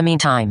classes in the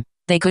meantime,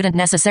 they couldn't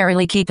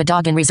necessarily keep a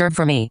dog in reserve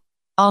for me.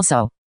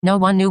 Also, no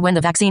one knew when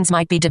the vaccines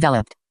might be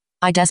developed.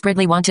 I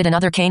desperately wanted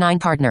another canine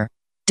partner.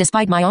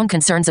 Despite my own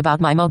concerns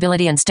about my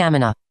mobility and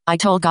stamina, I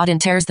told God in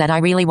tears that I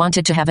really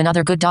wanted to have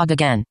another good dog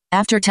again.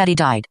 After Teddy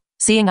died,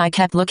 seeing I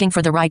kept looking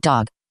for the right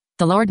dog,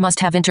 the Lord must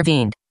have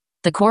intervened.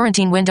 The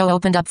quarantine window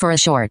opened up for a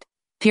short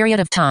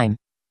period of time.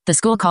 The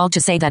school called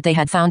to say that they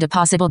had found a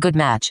possible good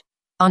match.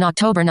 On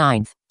October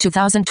 9,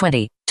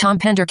 2020, Tom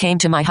Pender came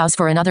to my house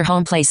for another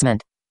home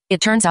placement.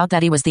 It turns out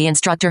that he was the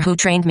instructor who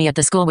trained me at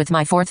the school with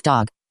my fourth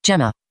dog,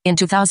 Gemma. In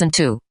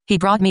 2002, he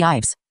brought me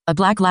Ives, a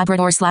black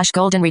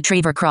Labrador/Golden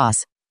Retriever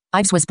cross.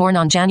 Ives was born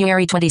on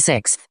January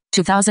 26,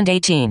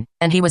 2018,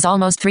 and he was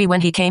almost 3 when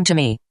he came to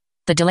me.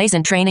 The delays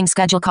in training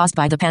schedule caused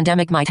by the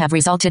pandemic might have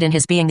resulted in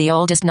his being the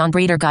oldest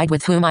non-breeder guide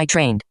with whom I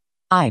trained.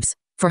 Ives,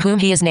 for whom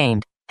he is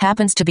named,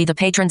 happens to be the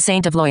patron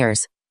saint of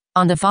lawyers.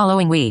 On the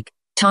following week,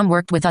 Tom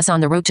worked with us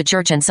on the route to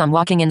church and some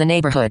walking in the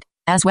neighborhood,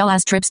 as well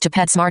as trips to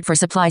PetSmart for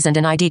supplies and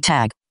an ID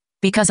tag.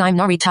 Because I'm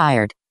now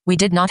retired, we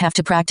did not have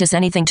to practice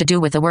anything to do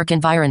with the work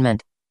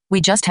environment. We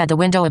just had the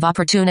window of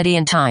opportunity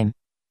and time.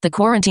 The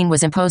quarantine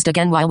was imposed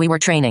again while we were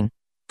training.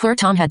 Poor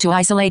Tom had to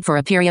isolate for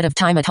a period of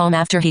time at home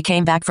after he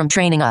came back from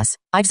training us.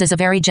 Ives is a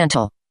very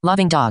gentle,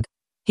 loving dog.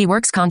 He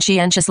works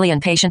conscientiously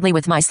and patiently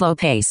with my slow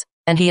pace,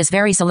 and he is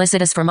very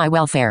solicitous for my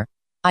welfare.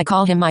 I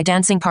call him my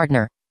dancing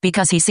partner,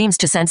 because he seems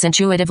to sense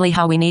intuitively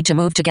how we need to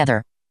move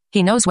together.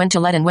 He knows when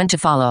to let and when to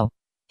follow.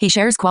 He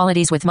shares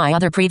qualities with my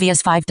other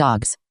previous 5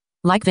 dogs.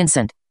 Like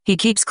Vincent, he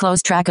keeps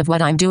close track of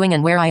what I'm doing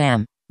and where I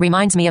am,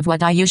 reminds me of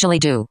what I usually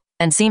do,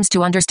 and seems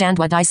to understand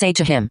what I say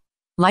to him.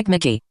 Like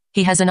Mickey,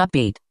 he has an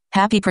upbeat,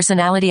 happy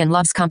personality and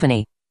loves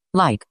company.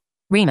 Like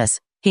Remus,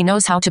 he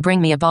knows how to bring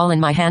me a ball in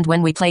my hand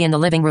when we play in the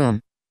living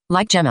room.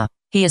 Like Gemma,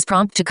 he is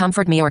prompt to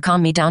comfort me or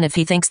calm me down if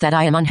he thinks that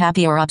I am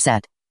unhappy or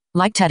upset.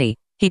 Like Teddy,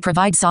 he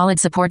provides solid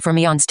support for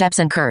me on steps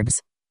and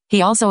curbs.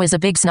 He also is a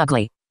big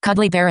snuggly,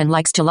 cuddly bear and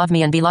likes to love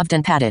me and be loved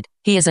and patted.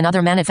 He is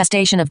another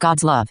manifestation of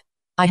God's love.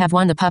 I have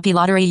won the puppy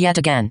lottery yet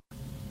again.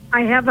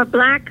 I have a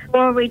black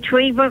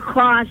Retriever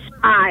cross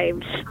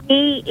Ives.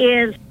 He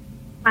is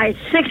my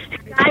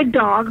 6th guide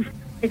dog.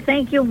 I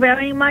thank you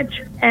very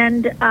much,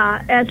 and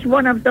as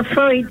one of the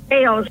furry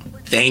tales.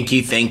 Thank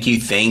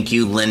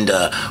you,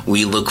 Linda.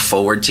 We look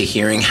forward to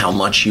hearing how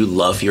much you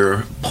love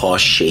your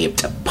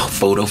paw-shaped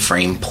photo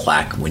frame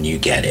plaque when you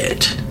get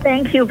it.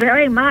 Thank you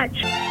very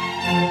much.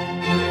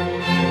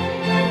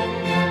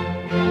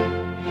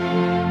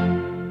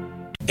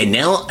 And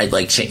now I'd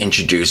like to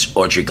introduce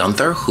Audrey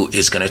Gunther, who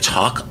is going to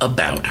talk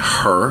about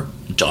her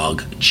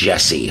dog,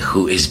 Jessie,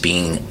 who is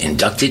being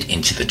inducted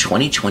into the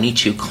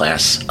 2022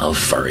 class of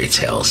Furry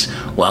Tales.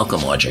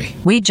 Welcome, Audrey.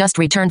 We just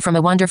returned from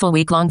a wonderful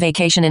week-long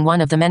vacation in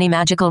one of the many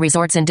magical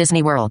resorts in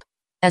Disney World.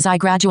 As I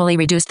gradually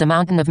reduced the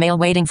mountain of mail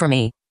waiting for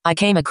me, I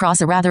came across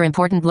a rather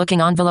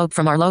important-looking envelope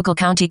from our local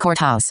county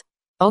courthouse.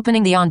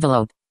 Opening the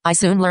envelope, I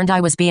soon learned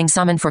I was being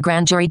summoned for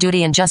grand jury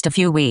duty in just a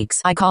few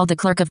weeks. I called the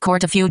clerk of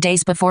court a few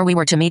days before we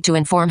were to meet to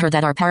inform her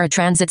that our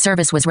paratransit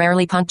service was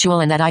rarely punctual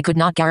and that I could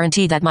not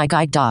guarantee that my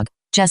guide dog,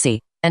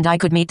 Jessie, and I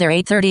could meet their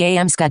 8:30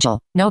 a.m.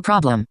 schedule. No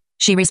problem,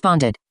 she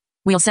responded.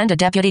 We'll send a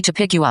deputy to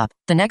pick you up.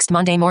 The next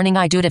Monday morning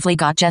I dutifully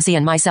got Jessie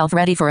and myself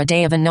ready for a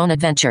day of unknown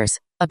adventures.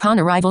 Upon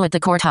arrival at the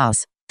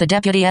courthouse, the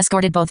deputy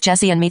escorted both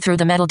Jessie and me through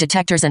the metal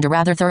detectors and a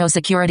rather thorough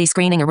security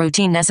screening, a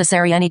routine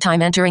necessary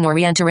anytime entering or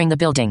re-entering the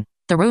building.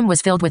 The room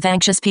was filled with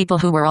anxious people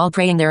who were all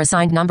praying their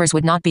assigned numbers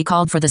would not be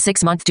called for the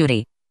 6-month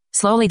duty.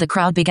 Slowly the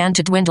crowd began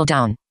to dwindle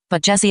down,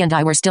 but Jessie and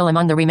I were still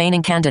among the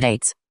remaining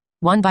candidates.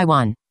 One by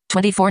one,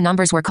 24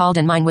 numbers were called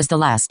and mine was the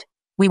last.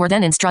 We were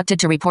then instructed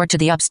to report to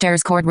the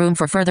upstairs courtroom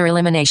for further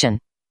elimination.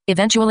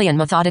 Eventually and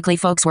methodically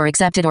folks were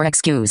accepted or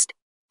excused.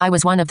 I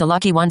was one of the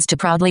lucky ones to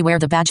proudly wear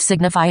the badge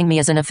signifying me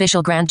as an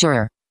official grand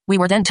juror. We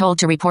were then told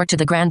to report to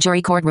the grand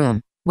jury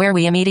courtroom, where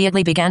we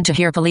immediately began to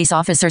hear police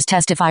officers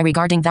testify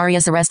regarding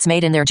various arrests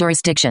made in their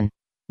jurisdiction.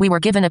 We were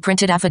given a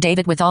printed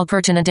affidavit with all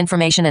pertinent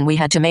information and we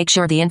had to make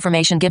sure the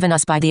information given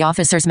us by the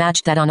officers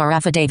matched that on our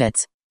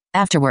affidavits.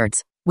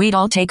 Afterwards, we'd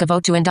all take a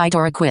vote to indict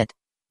or acquit.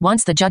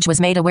 Once the judge was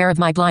made aware of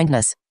my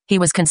blindness, he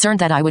was concerned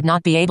that I would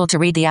not be able to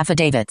read the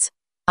affidavits.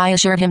 I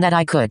assured him that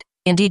I could,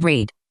 indeed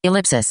read,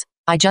 ellipsis,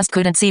 I just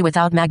couldn't see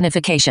without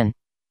magnification.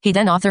 He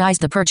then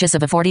authorized the purchase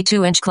of a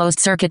 42-inch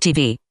closed-circuit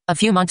TV. A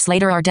few months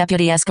later our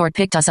deputy escort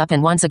picked us up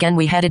and once again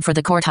we headed for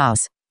the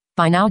courthouse.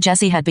 By now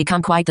Jessie had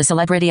become quite the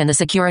celebrity and the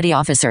security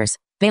officers,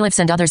 bailiffs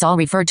and others all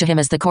referred to him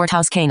as the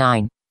courthouse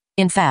canine.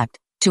 In fact,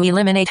 to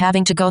eliminate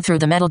having to go through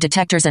the metal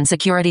detectors and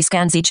security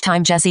scans each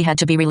time Jessie had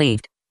to be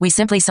relieved, we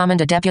simply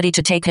summoned a deputy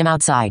to take him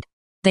outside.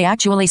 They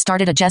actually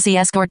started a Jessie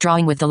escort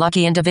drawing with the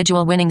lucky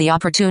individual winning the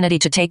opportunity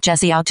to take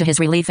Jessie out to his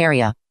relief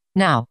area.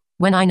 Now,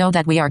 when I know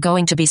that we are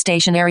going to be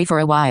stationary for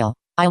a while,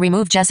 I'll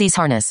remove Jessie's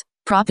harness,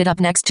 prop it up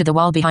next to the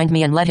wall behind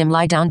me and let him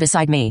lie down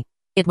beside me.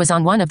 It was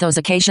on one of those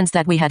occasions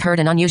that we had heard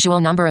an unusual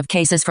number of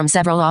cases from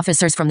several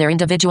officers from their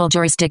individual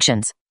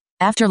jurisdictions.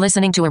 After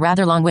listening to a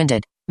rather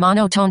long-winded,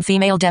 monotone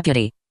female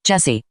deputy,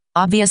 Jessie,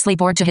 obviously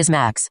bored to his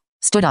max,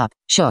 stood up,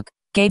 shook,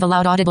 gave a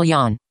loud audible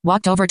yawn,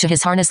 walked over to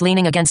his harness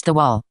leaning against the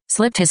wall,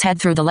 slipped his head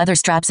through the leather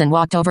straps and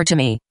walked over to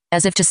me,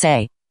 as if to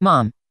say,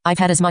 Mom, I've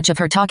had as much of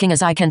her talking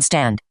as I can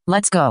stand.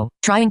 Let's go.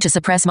 Trying to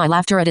suppress my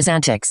laughter at his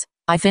antics,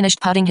 I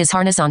finished putting his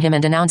harness on him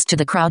and announced to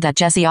the crowd that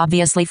Jessie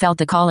obviously felt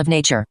the call of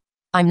nature.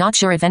 I'm not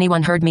sure if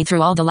anyone heard me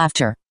through all the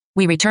laughter.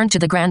 We returned to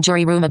the grand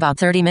jury room about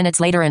 30 minutes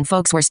later and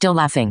folks were still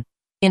laughing.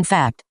 In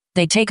fact,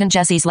 they'd taken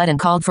Jessie's lead and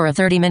called for a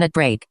 30-minute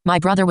break. My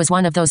brother was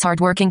one of those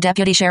hard-working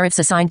deputy sheriffs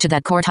assigned to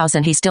that courthouse,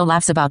 and he still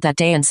laughs about that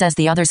day and says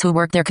the others who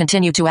work there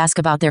continue to ask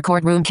about their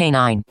courtroom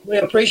canine. We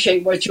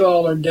appreciate what you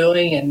all are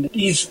doing, and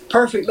these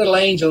perfect little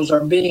angels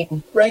are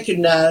being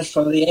recognized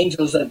for the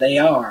angels that they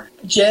are.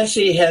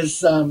 Jessie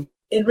has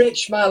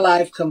enriched my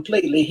life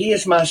completely. He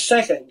is my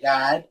second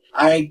guide.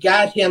 I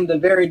got him the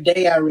very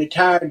day I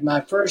retired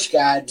my first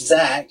guide,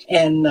 Zach,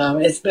 and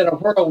it's been a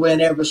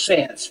whirlwind ever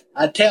since.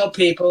 I tell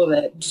people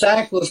that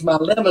Zach was my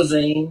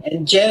limousine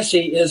and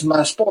Jessie is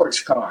my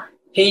sports car.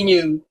 He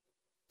knew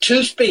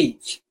 2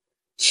 speeds,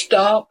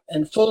 stop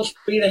and full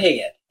speed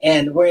ahead.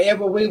 And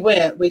wherever we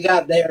went, we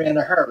got there in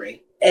a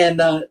hurry.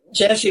 And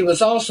Jessie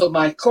was also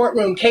my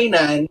courtroom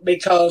canine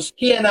because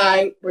he and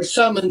I were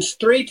summoned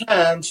 3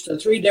 times to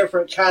 3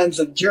 different kinds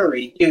of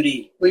jury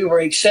duty. We were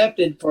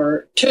accepted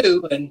for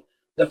 2, and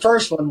the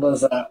first one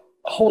was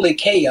holy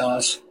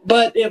chaos.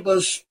 But it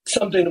was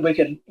something that we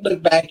could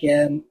look back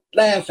and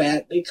laugh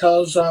at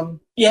because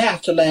you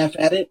have to laugh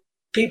at it.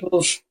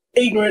 People's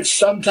ignorance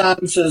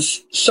sometimes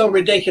is so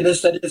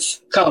ridiculous that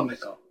it's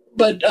comical.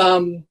 But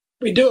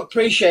we do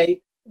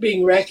appreciate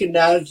being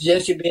recognized,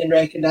 Jessie being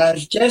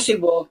recognized. Jessie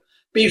will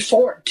be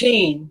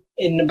 14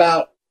 in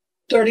about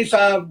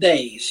 35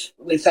 days.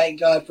 We thank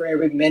God for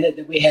every minute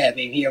that we have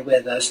him here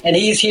with us. And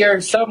he's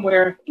here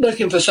somewhere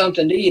looking for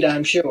something to eat,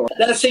 I'm sure.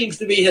 That seems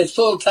to be his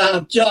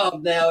full-time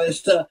job now,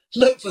 is to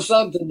look for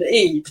something to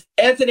eat.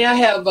 Anthony, I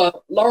have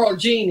Laurel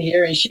Jean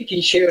here, and she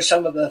can share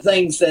some of the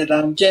things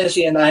that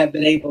Jessie and I have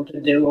been able to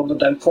do over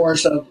the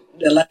course of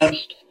the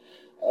last,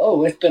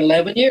 it's been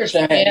 11 years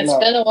now. Yeah, it's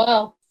been a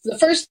while. The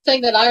first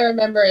thing that I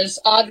remember is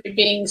Audrey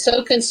being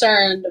so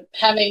concerned,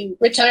 having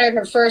retired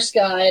her first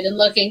guide and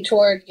looking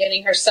toward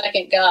getting her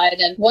second guide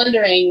and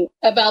wondering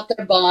about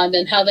their bond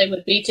and how they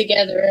would be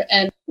together.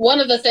 And one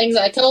of the things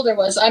I told her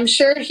was, I'm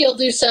sure he'll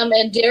do some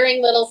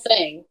endearing little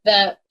thing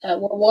that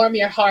will warm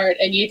your heart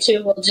and you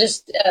two will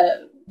just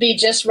be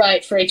just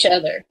right for each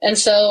other. And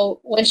so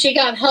when she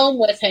got home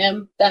with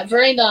him, that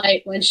very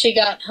night when she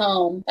got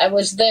home, I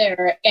was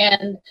there,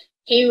 and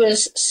he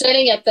was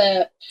sitting at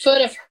the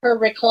foot of her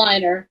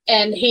recliner,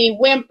 and he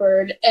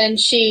whimpered, and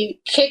she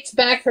kicked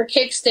back her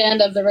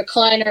kickstand of the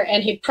recliner,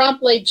 and he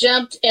promptly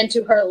jumped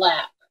into her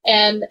lap.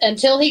 And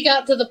until he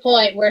got to the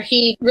point where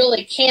he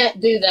really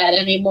can't do that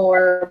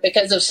anymore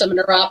because of some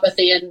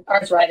neuropathy and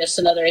arthritis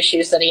and other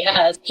issues that he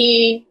has,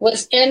 he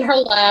was in her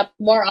lap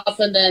more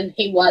often than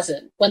he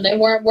wasn't. When they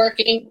weren't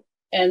working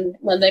and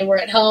when they were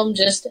at home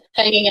just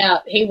hanging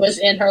out, he was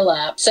in her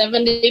lap.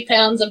 70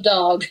 pounds of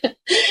dog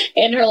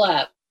in her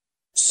lap.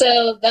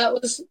 So that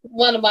was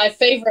one of my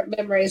favorite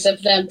memories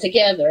of them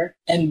together.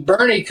 And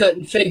Bernie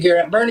couldn't figure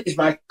out, Bernie's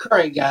my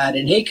current guide,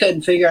 and he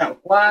couldn't figure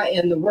out why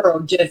in the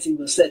world Jessie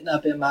was sitting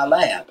up in my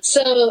lap.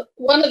 So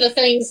one of the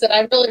things that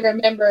I really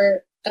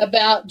remember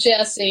about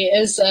Jessie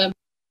is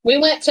we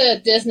went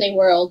to Disney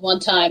World one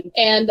time,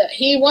 and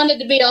he wanted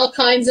to be all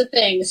kinds of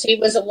things. He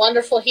was a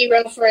wonderful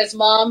hero for his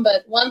mom,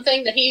 but one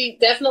thing that he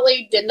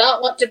definitely did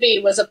not want to be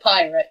was a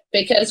pirate,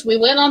 because we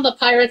went on the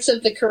Pirates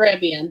of the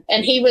Caribbean,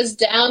 and he was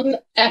down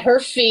at her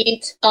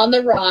feet on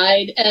the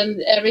ride, and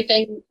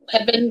everything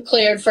had been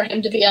cleared for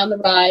him to be on the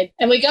ride.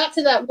 And we got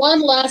to that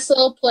one last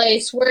little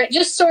place where it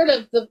just sort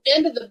of, the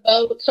end of the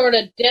boat sort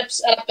of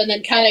dips up and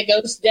then kind of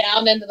goes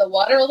down into the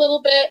water a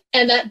little bit.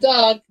 And that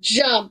dog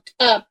jumped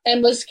up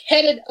and was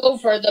headed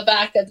over the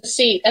back of the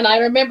seat. And I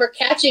remember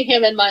catching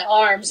him in my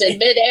arms in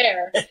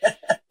midair.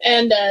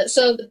 And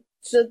so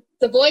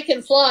the boy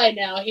can fly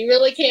now. He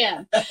really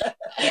can.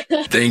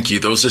 Thank you.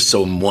 Those are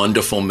some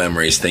wonderful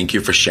memories. Thank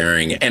you for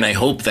sharing. And I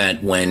hope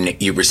that when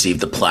you receive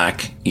the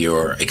plaque,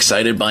 you're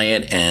excited by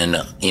it. And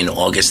in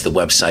August, the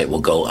website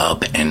will go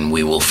up and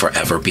we will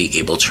forever be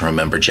able to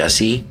remember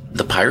Jessie,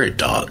 the pirate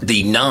dog,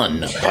 the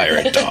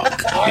non-pirate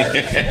dog.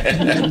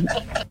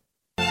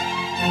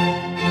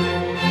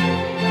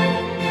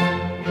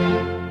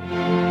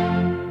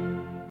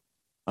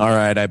 All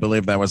right. I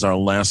believe that was our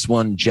last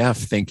one. Jeff,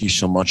 thank you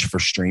so much for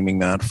streaming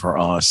that for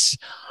us.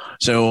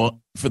 So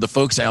for the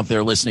folks out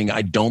there listening,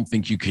 I don't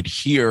think you could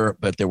hear,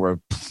 but there were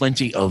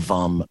plenty of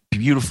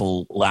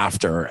beautiful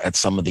laughter at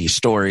some of these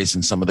stories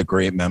and some of the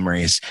great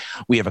memories.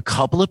 We have a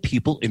couple of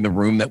people in the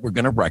room that we're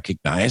going to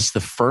recognize. The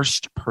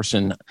first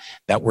person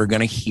that we're going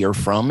to hear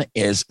from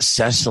is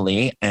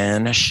Cecily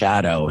and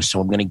Shadow.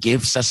 So I'm going to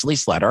give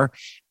Cecily's letter,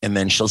 and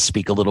then she'll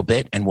speak a little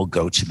bit, and we'll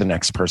go to the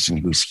next person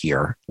who's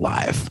here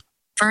live.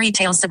 Furry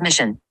Tales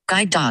submission.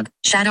 Guide dog.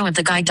 Shadow of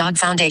the Guide Dog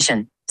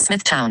Foundation.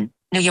 Smithtown,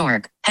 New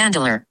York.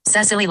 Handler,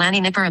 Cecily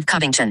Lanny Nipper of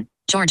Covington,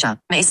 Georgia,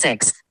 May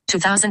 6,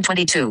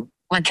 2022.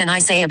 What can I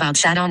say about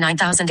Shadow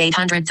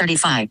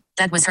 9835?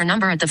 That was her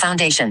number at the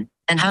foundation,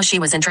 and how she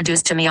was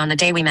introduced to me on the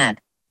day we met.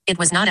 It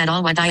was not at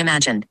all what I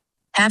imagined.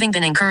 Having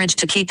been encouraged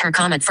to keep her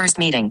calm at first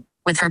meeting,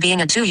 With her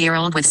being a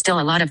 2-year-old with still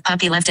a lot of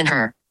puppy left in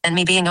her, and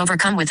me being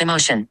overcome with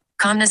emotion,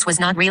 calmness was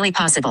not really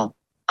possible.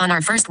 On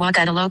our first walk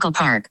at a local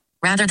park,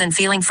 rather than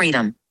feeling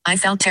freedom, I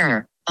felt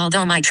terror,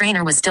 although my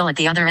trainer was still at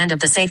the other end of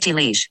the safety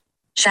leash.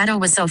 Shadow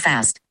was so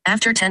fast.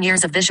 After 10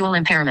 years of visual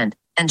impairment,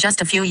 and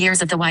just a few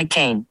years of the white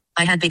cane,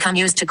 I had become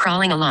used to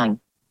crawling along.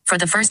 For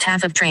the first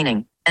half of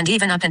training, and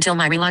even up until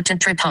my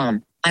reluctant trip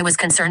home, I was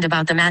concerned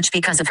about the match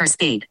because of her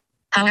speed.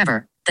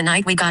 However, the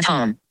night we got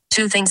home,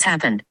 2 things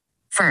happened.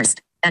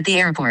 First, at the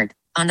airport,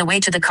 on the way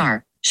to the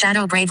car,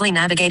 Shadow bravely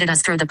navigated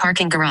us through the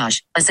parking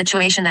garage, a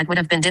situation that would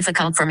have been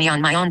difficult for me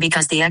on my own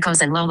because the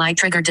echoes and low light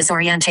triggered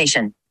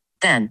disorientation.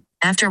 Then,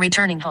 after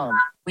returning home,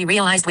 we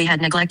realized we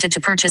had neglected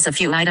to purchase a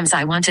few items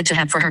I wanted to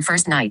have for her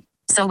first night,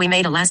 so we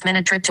made a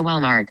last-minute trip to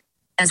Walmart.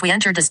 As we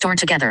entered the store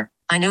together,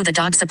 I knew the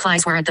dog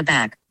supplies were at the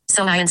back,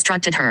 so I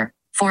instructed her,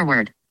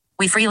 forward.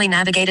 We freely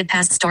navigated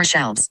past store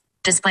shelves,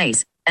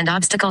 displays, and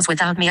obstacles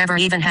without me ever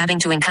even having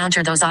to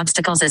encounter those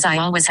obstacles as I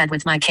always had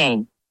with my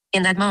cane.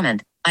 In that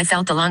moment, I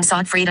felt the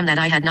long-sought freedom that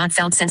I had not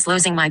felt since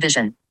losing my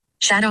vision.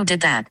 Shadow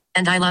did that,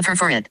 and I love her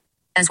for it.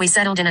 As we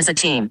settled in as a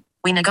team,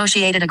 we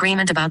negotiated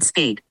agreement about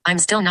speed. I'm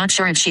still not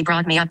sure if she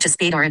brought me up to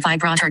speed or if I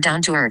brought her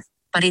down to earth.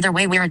 But either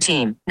way, we're a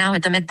team. Now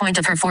at the midpoint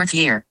of her 4th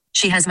year,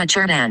 she has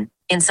matured and,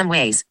 in some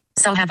ways,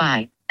 so have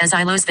I. As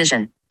I lose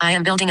vision, I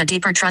am building a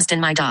deeper trust in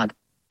my dog.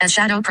 As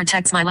Shadow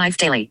protects my life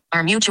daily,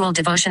 our mutual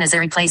devotion is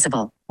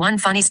irreplaceable. One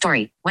funny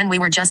story, when we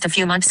were just a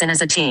few months in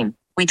as a team,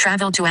 we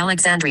traveled to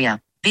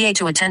Alexandria, VA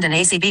to attend an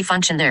ACB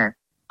function there.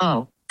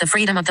 Oh, the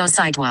freedom of those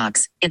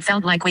sidewalks. It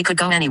felt like we could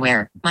go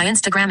anywhere. My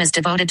Instagram is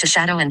devoted to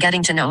Shadow and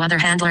getting to know other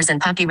handlers and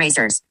puppy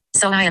raisers,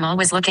 so I am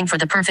always looking for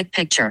the perfect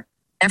picture.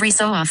 Every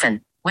so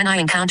often, when I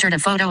encountered a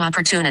photo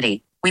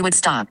opportunity, we would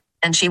stop,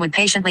 and she would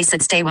patiently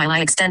stay while I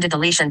extended the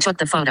leash and took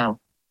the photo.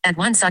 At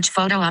one such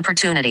photo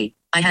opportunity,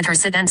 I had her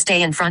sit and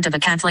stay in front of a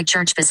Catholic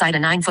church beside a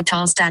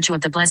 9-foot-tall statue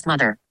of the Blessed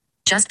Mother.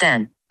 Just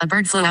then, a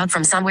bird flew out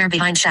from somewhere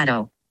behind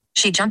Shadow.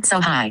 She jumped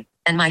so high,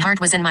 and my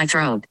heart was in my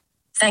throat.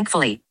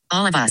 Thankfully,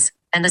 all of us,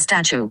 and the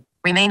statue,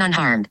 remain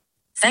unharmed.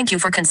 Thank you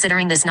for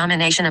considering this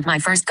nomination of my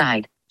first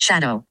guide,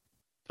 Shadow.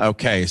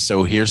 Okay,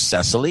 so here's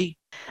Cecily.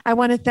 I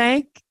want to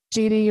thank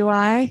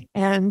GDUI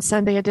and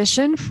Sunday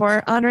Edition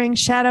for honoring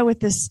Shadow with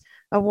this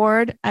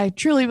award. I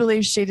truly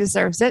believe she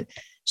deserves it.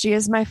 She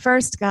is my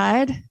first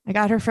guide. I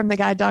got her from the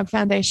Guide Dog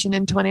Foundation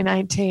in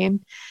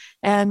 2019,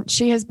 and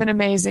she has been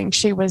amazing.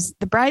 She was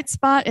the bright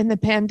spot in the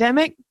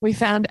pandemic. We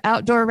found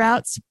outdoor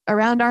routes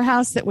around our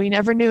house that we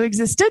never knew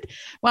existed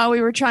while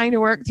we were trying to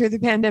work through the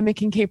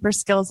pandemic and keep her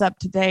skills up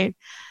to date.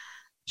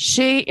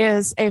 She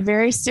is a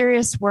very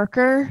serious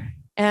worker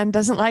and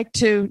doesn't like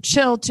to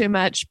chill too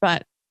much,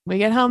 but we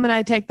get home and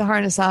I take the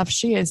harness off.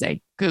 She is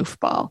a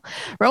goofball,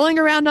 rolling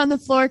around on the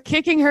floor,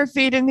 kicking her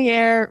feet in the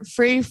air,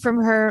 free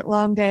from her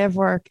long day of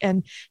work.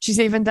 And she's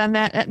even done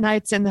that at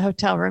nights in the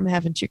hotel room,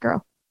 haven't you,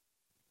 girl?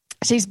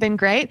 She's been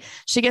great.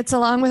 She gets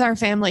along with our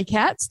family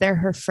cats. They're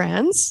her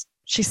friends.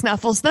 She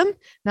snuffles them.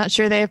 Not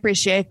sure they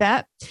appreciate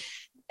that.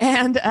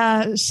 And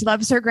she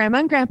loves her grandma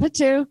and grandpa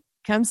too.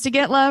 Comes to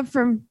get love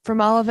from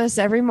all of us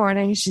every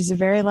morning. She's a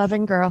very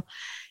loving girl.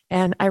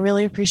 And I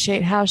really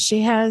appreciate how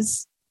she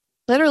has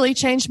literally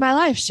changed my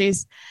life.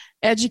 She's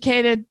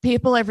educated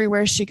people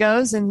everywhere she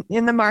goes. And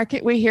in the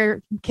market, we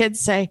hear kids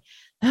say,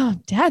 "Oh,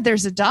 Dad,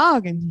 there's a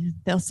dog." And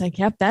they'll say,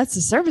 "Yep, that's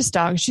a service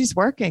dog. She's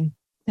working,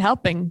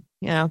 helping,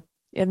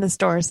 in the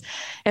stores."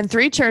 And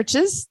 3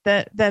 churches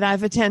that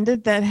I've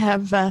attended that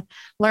have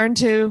learned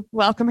to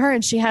welcome her,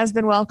 and she has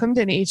been welcomed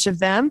in each of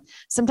them,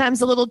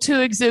 sometimes a little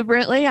too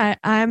exuberantly.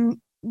 I'm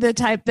the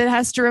type that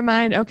has to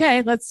remind,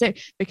 okay, let's stay,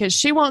 because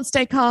she won't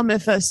stay calm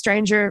if a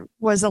stranger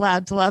was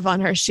allowed to love on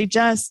her. She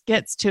just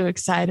gets too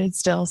excited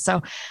still.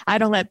 So I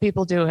don't let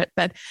people do it,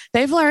 but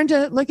they've learned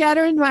to look at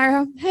her and admire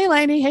her. "Hey,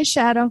 Lainey. Hey,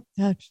 Shadow."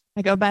 I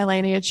go by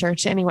Lainey at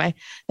church. Anyway,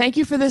 thank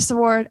you for this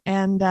award.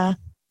 And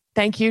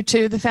thank you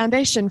to the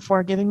foundation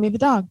for giving me the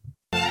dog.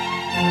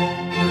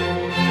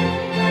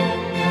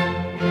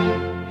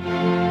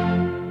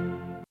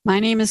 My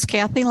name is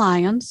Kathy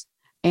Lyons.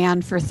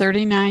 And for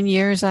 39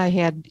 years, I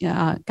had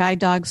guide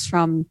dogs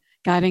from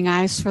Guiding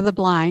Eyes for the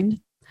Blind.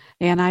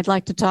 And I'd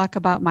like to talk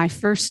about my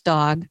first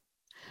dog.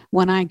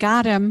 When I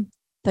got him,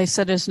 they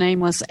said his name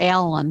was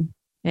Allen,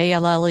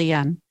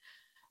 Allen.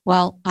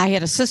 Well, I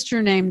had a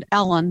sister named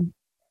Ellen,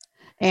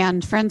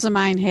 and friends of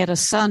mine had a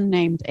son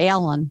named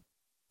Alan.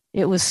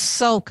 It was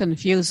so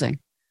confusing.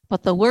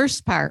 But the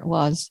worst part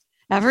was,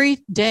 every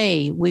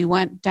day we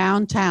went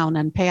downtown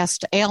and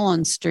passed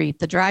Allen Street,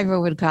 the driver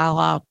would call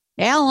out,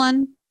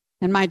 "Alan,"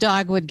 and my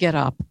dog would get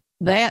up.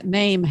 That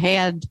name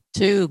had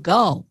to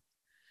go.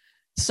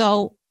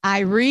 So I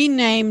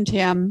renamed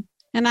him,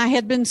 and I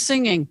had been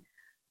singing,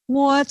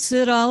 "What's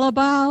it all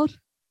about,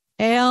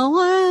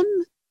 Alan?"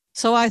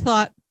 So I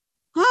thought,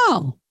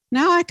 oh,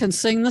 now I can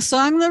sing the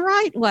song the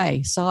right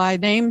way. So I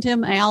named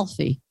him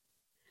Alfie.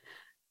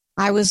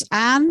 I was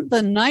on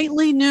the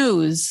nightly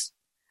news,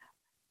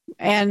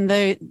 and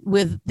the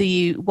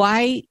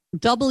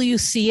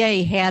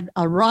YWCA had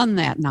a run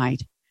that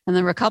night. And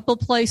there were a couple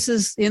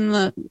places in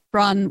the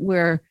run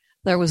where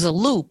there was a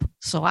loop.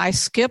 So I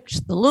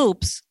skipped the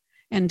loops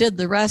and did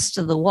the rest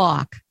of the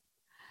walk.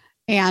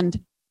 And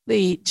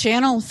the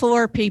Channel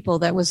 4 people,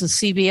 that was a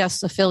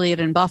CBS affiliate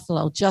in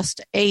Buffalo, just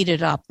ate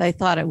it up. They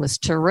thought it was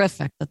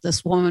terrific that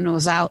this woman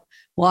was out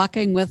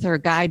walking with her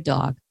guide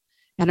dog.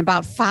 And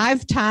about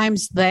 5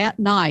 times that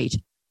night,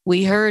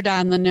 we heard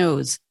on the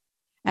news.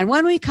 And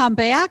when we come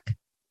back,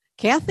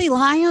 Kathy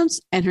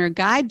Lyons and her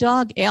guide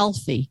dog,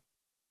 Alfie.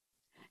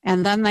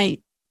 And then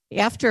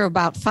after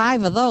about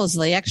 5 of those,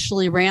 they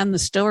actually ran the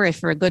story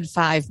for a good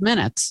 5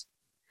 minutes.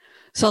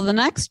 So the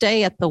next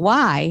day at the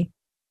Y,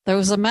 there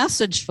was a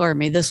message for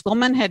me. This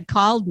woman had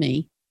called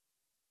me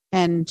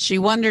and she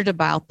wondered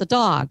about the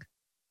dog.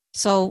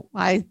 So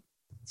I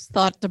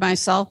thought to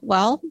myself,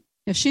 well,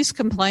 if she's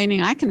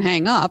complaining, I can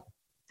hang up.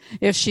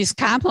 If she's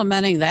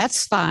complimenting,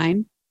 that's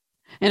fine.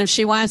 And if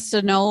she wants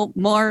to know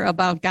more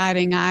about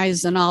Guiding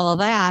Eyes and all of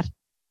that,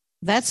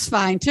 that's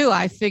fine too.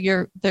 I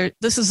figure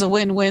this is a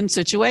win-win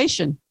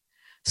situation.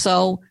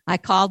 So I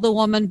called the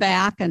woman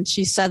back and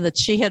she said that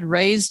she had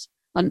raised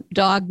a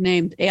dog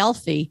named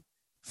Alfie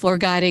for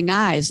Guiding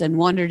Eyes and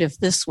wondered if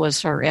this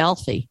was her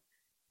Alfie.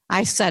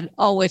 I said,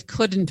 oh, it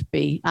couldn't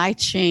be. I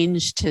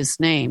changed his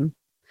name.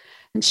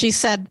 And she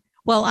said,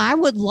 well, I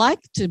would like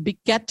to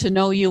get to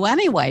know you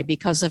anyway,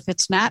 because if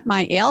it's not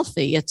my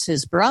Alfie, it's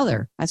his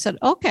brother. I said,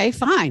 okay,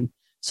 fine.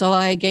 So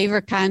I gave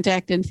her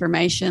contact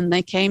information.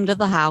 They came to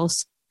the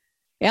house.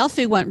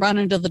 Alfie went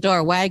running to the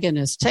door, wagging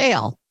his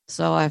tail.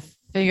 So I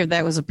figured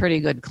that was a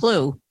pretty good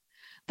clue.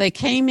 They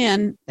came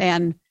in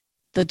and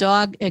the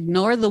dog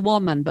ignored the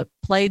woman, but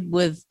played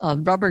with a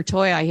rubber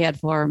toy I had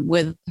for him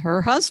with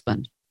her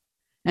husband.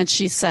 And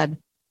she said,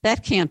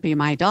 that can't be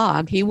my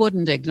dog. He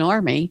wouldn't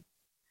ignore me.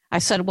 I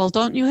said, well,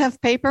 don't you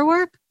have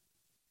paperwork?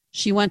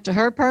 She went to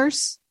her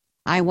purse.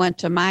 I went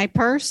to my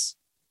purse.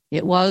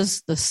 It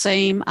was the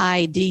same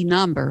ID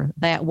number.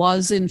 That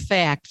was, in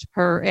fact,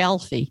 her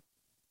Alfie.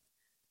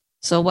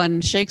 So when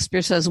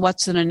Shakespeare says,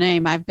 what's in a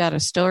name, I've got a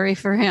story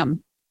for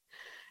him.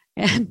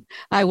 And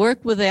I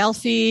worked with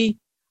Alfie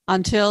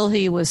until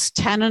he was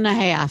 10 and a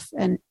half,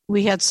 and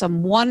we had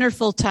some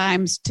wonderful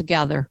times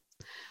together.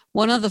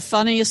 One of the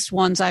funniest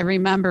ones I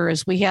remember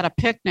is we had a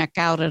picnic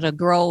out at a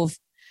grove,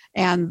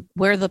 and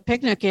where the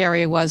picnic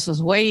area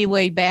was way,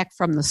 way back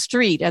from the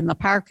street, and the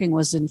parking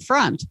was in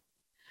front.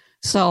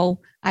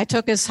 So I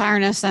took his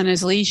harness and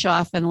his leash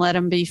off and let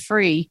him be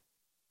free.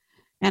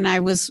 And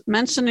I was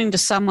mentioning to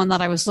someone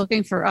that I was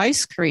looking for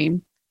ice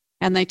cream,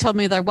 and they told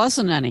me there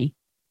wasn't any.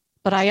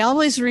 But I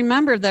always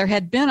remembered there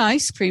had been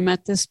ice cream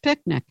at this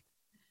picnic.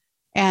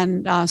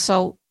 And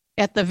so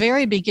at the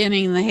very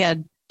beginning, they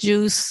had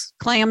juice,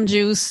 clam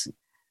juice,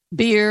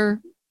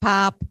 beer,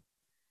 pop,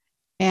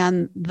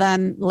 and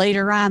then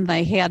later on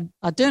they had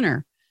a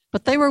dinner.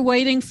 But they were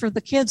waiting for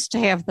the kids to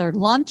have their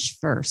lunch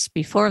first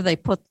before they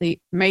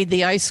made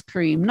the ice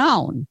cream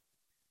known.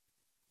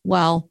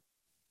 Well,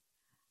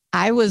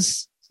 I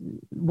was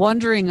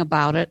wondering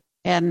about it,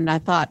 and I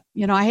thought,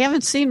 I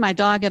haven't seen my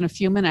dog in a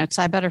few minutes.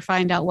 I better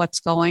find out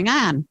what's going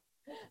on.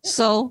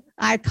 So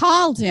I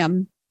called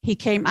him. He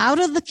came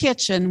out of the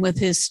kitchen with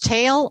his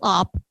tail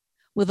up,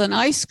 with an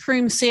ice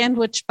cream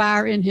sandwich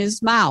bar in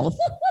his mouth.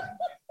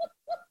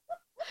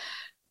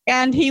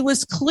 And he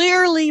was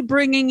clearly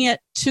bringing it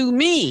to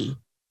me,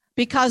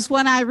 because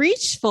when I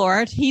reached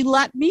for it, he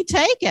let me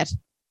take it.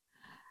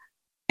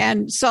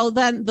 And so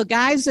then the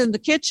guys in the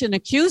kitchen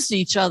accused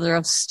each other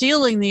of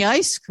stealing the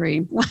ice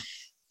cream.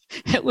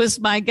 It was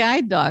my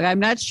guide dog. I'm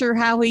not sure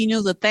how he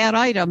knew that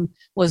item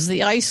was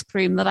the ice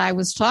cream that I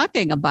was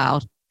talking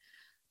about,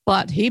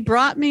 but he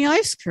brought me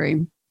ice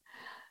cream.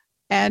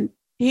 And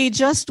he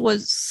just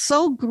was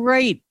so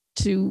great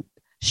to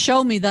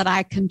show me that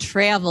I can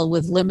travel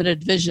with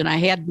limited vision. I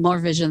had more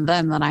vision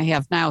then than I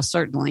have now,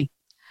 certainly.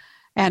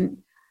 And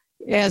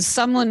as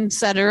someone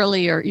said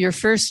earlier, your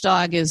first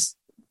dog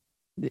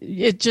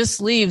it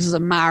just leaves a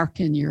mark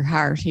in your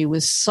heart. He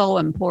was so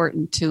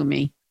important to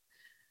me.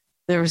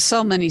 There were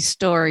so many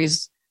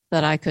stories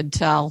that I could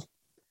tell.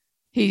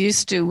 He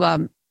used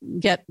to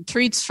get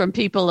treats from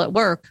people at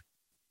work.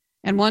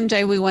 And one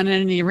day we went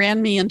in and he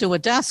ran me into a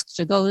desk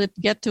to go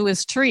get to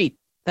his treat.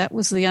 That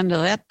was the end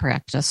of that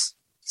practice.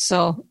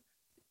 So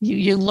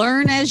you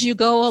learn as you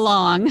go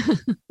along.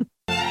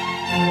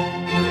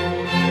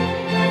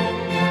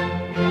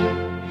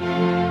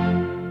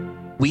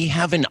 We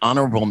have an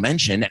honorable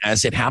mention,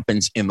 as it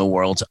happens in the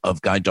world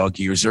of guide dog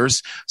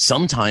users.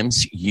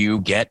 Sometimes you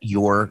get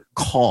your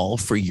call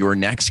for your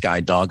next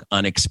guide dog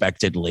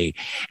unexpectedly.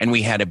 And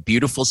we had a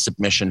beautiful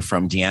submission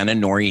from Deanna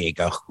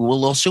Noriega, who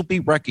will also be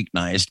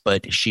recognized,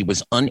 but she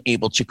was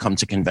unable to come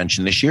to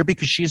convention this year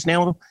because she is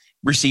now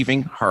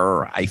receiving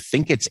her, I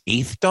think it's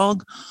 8th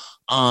dog.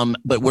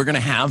 But we're going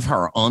to have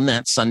her on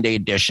that Sunday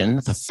edition,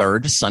 the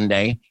 3rd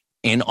Sunday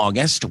in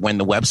August, when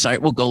the website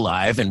will go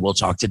live, and we'll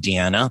talk to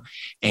Deanna,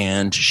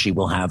 and she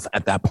will have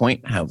at that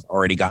point have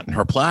already gotten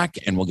her plaque,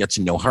 and we'll get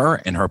to know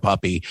her and her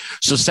puppy.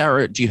 So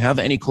Sarah, do you have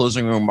any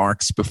closing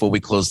remarks before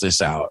we close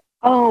this out?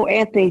 Oh,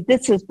 Anthony,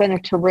 this has been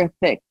a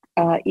terrific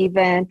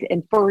event,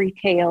 and Furry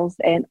Tales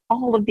and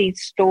all of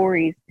these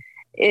stories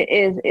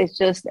it's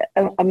just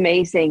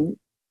amazing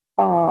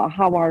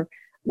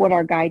what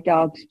our guide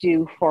dogs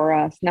do for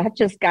us, not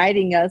just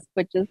guiding us,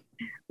 but just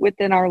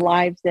within our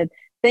lives. And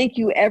thank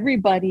you,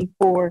 everybody,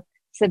 for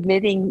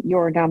submitting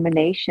your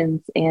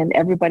nominations and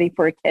everybody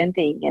for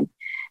attending.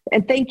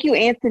 And thank you,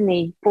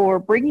 Anthony, for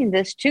bringing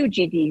this to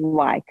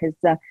GDUI,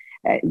 because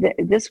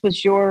this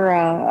was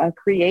your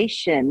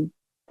creation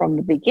from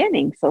the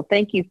beginning. So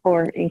thank you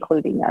for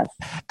including us.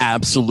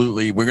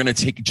 Absolutely. We're going to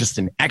take just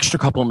an extra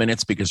couple of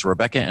minutes because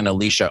Rebecca and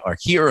Alicia are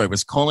here. I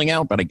was calling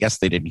out, but I guess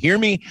they didn't hear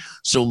me.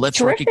 So let's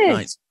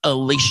recognize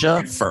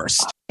Alicia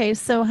first. Okay,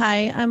 so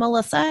hi, I'm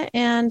Alyssa,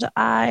 and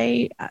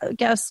I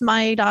guess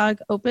my dog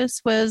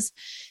Opus was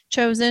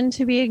chosen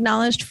to be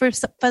acknowledged for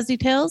Fuzzy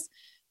Tails.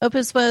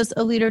 Opus was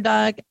a leader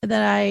dog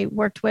that I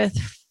worked with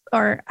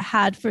or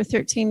had for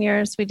 13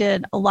 years. We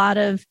did a lot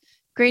of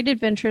great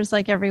adventures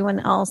like everyone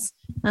else.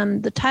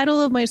 The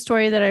title of my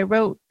story that I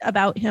wrote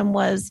about him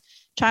was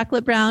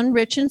Chocolate Brown,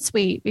 Rich and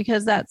Sweet,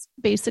 because that's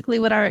basically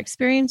what our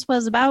experience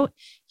was about.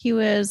 He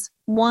was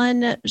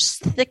one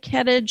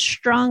thick-headed,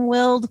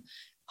 strong-willed,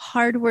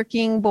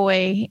 hardworking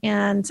boy,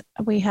 and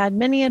we had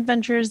many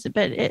adventures,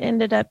 but it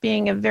ended up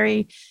being a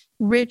very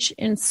rich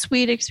and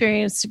sweet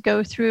experience to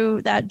go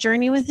through that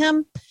journey with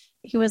him.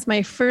 He was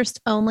my first,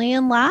 only,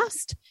 and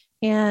last.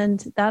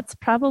 And that's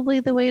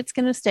probably the way it's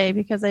going to stay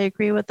because I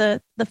agree with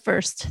the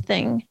first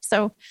thing.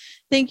 So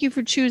thank you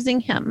for choosing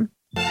him.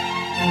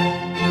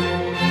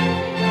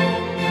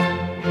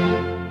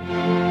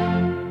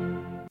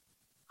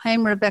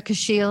 I'm Rebecca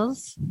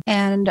Shields,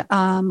 and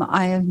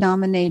I have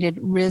nominated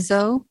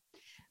Rizzo,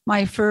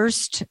 my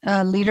first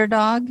leader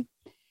dog.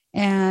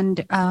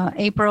 And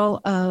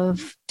April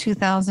of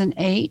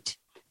 2008,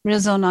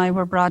 Rizzo and I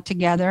were brought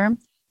together.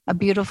 A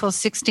beautiful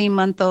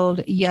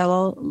 16-month-old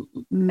yellow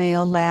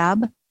male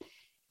lab.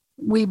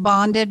 We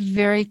bonded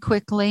very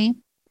quickly,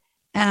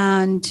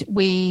 and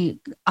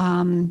we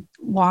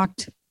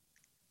walked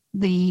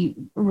the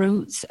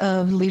routes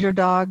of leader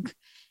dog.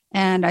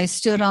 And I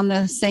stood on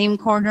the same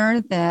corner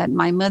that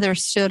my mother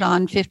stood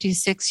on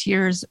 56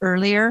 years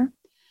earlier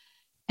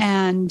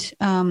and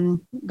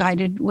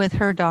guided with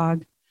her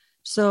dog.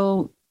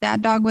 So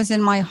that dog was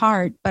in my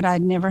heart, but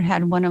I'd never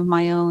had one of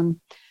my own.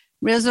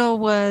 Rizzo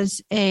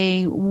was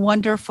a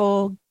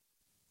wonderful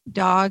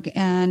dog,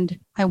 and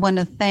I want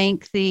to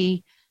thank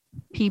the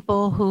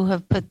people who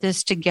have put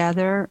this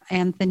together,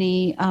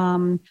 Anthony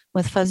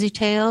with Fuzzy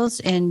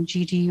Tails and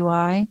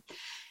GDUI,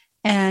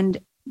 and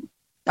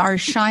our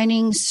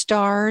shining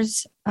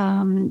stars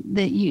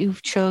that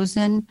you've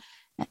chosen,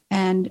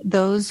 and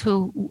those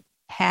who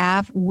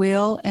have,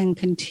 will, and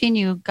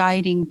continue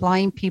guiding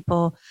blind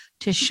people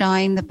to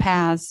shine the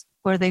paths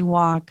where they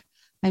walk.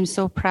 I'm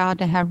so proud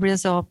to have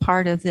Rizzo a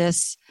part of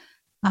this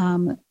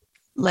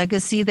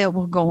legacy that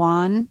will go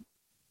on.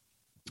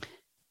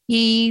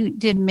 He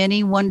did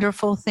many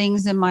wonderful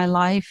things in my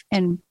life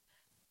and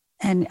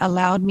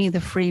allowed me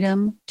the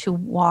freedom to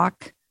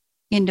walk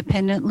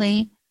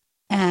independently.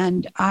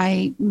 And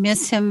I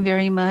miss him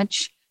very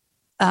much.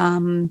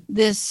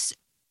 This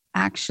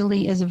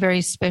actually is a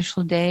very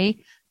special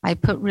day. I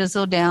put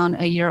Rizzo down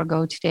a year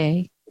ago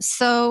today.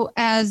 So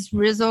as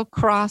Rizzo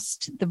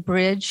crossed the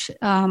bridge,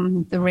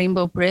 the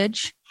Rainbow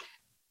Bridge,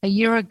 a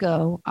year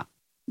ago,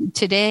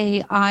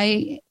 today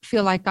I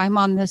feel like I'm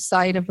on this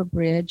side of a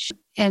bridge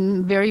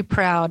and very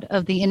proud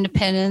of the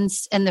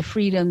independence and the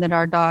freedom that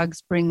our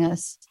dogs bring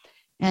us.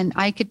 And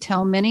I could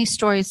tell many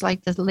stories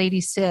like the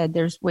lady said,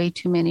 there's way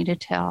too many to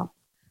tell.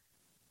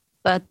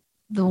 But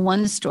the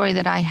one story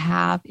that I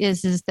have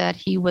is that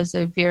he was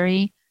a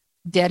very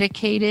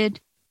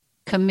dedicated,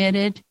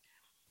 committed,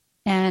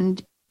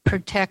 and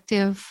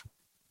protective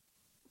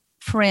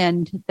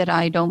friend that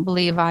I don't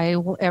believe I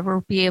will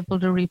ever be able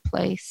to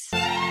replace.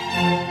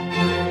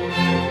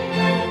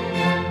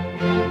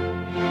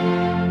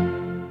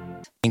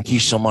 Thank you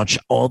so much.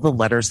 All the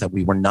letters that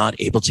we were not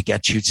able to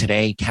get to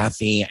today,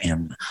 Kathy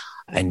and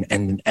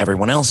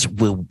everyone else,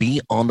 will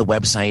be on the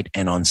website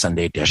and on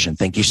Sunday Edition.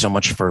 Thank you so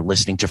much for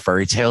listening to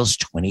Furry Tales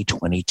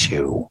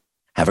 2022.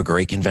 Have a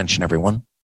great convention, everyone.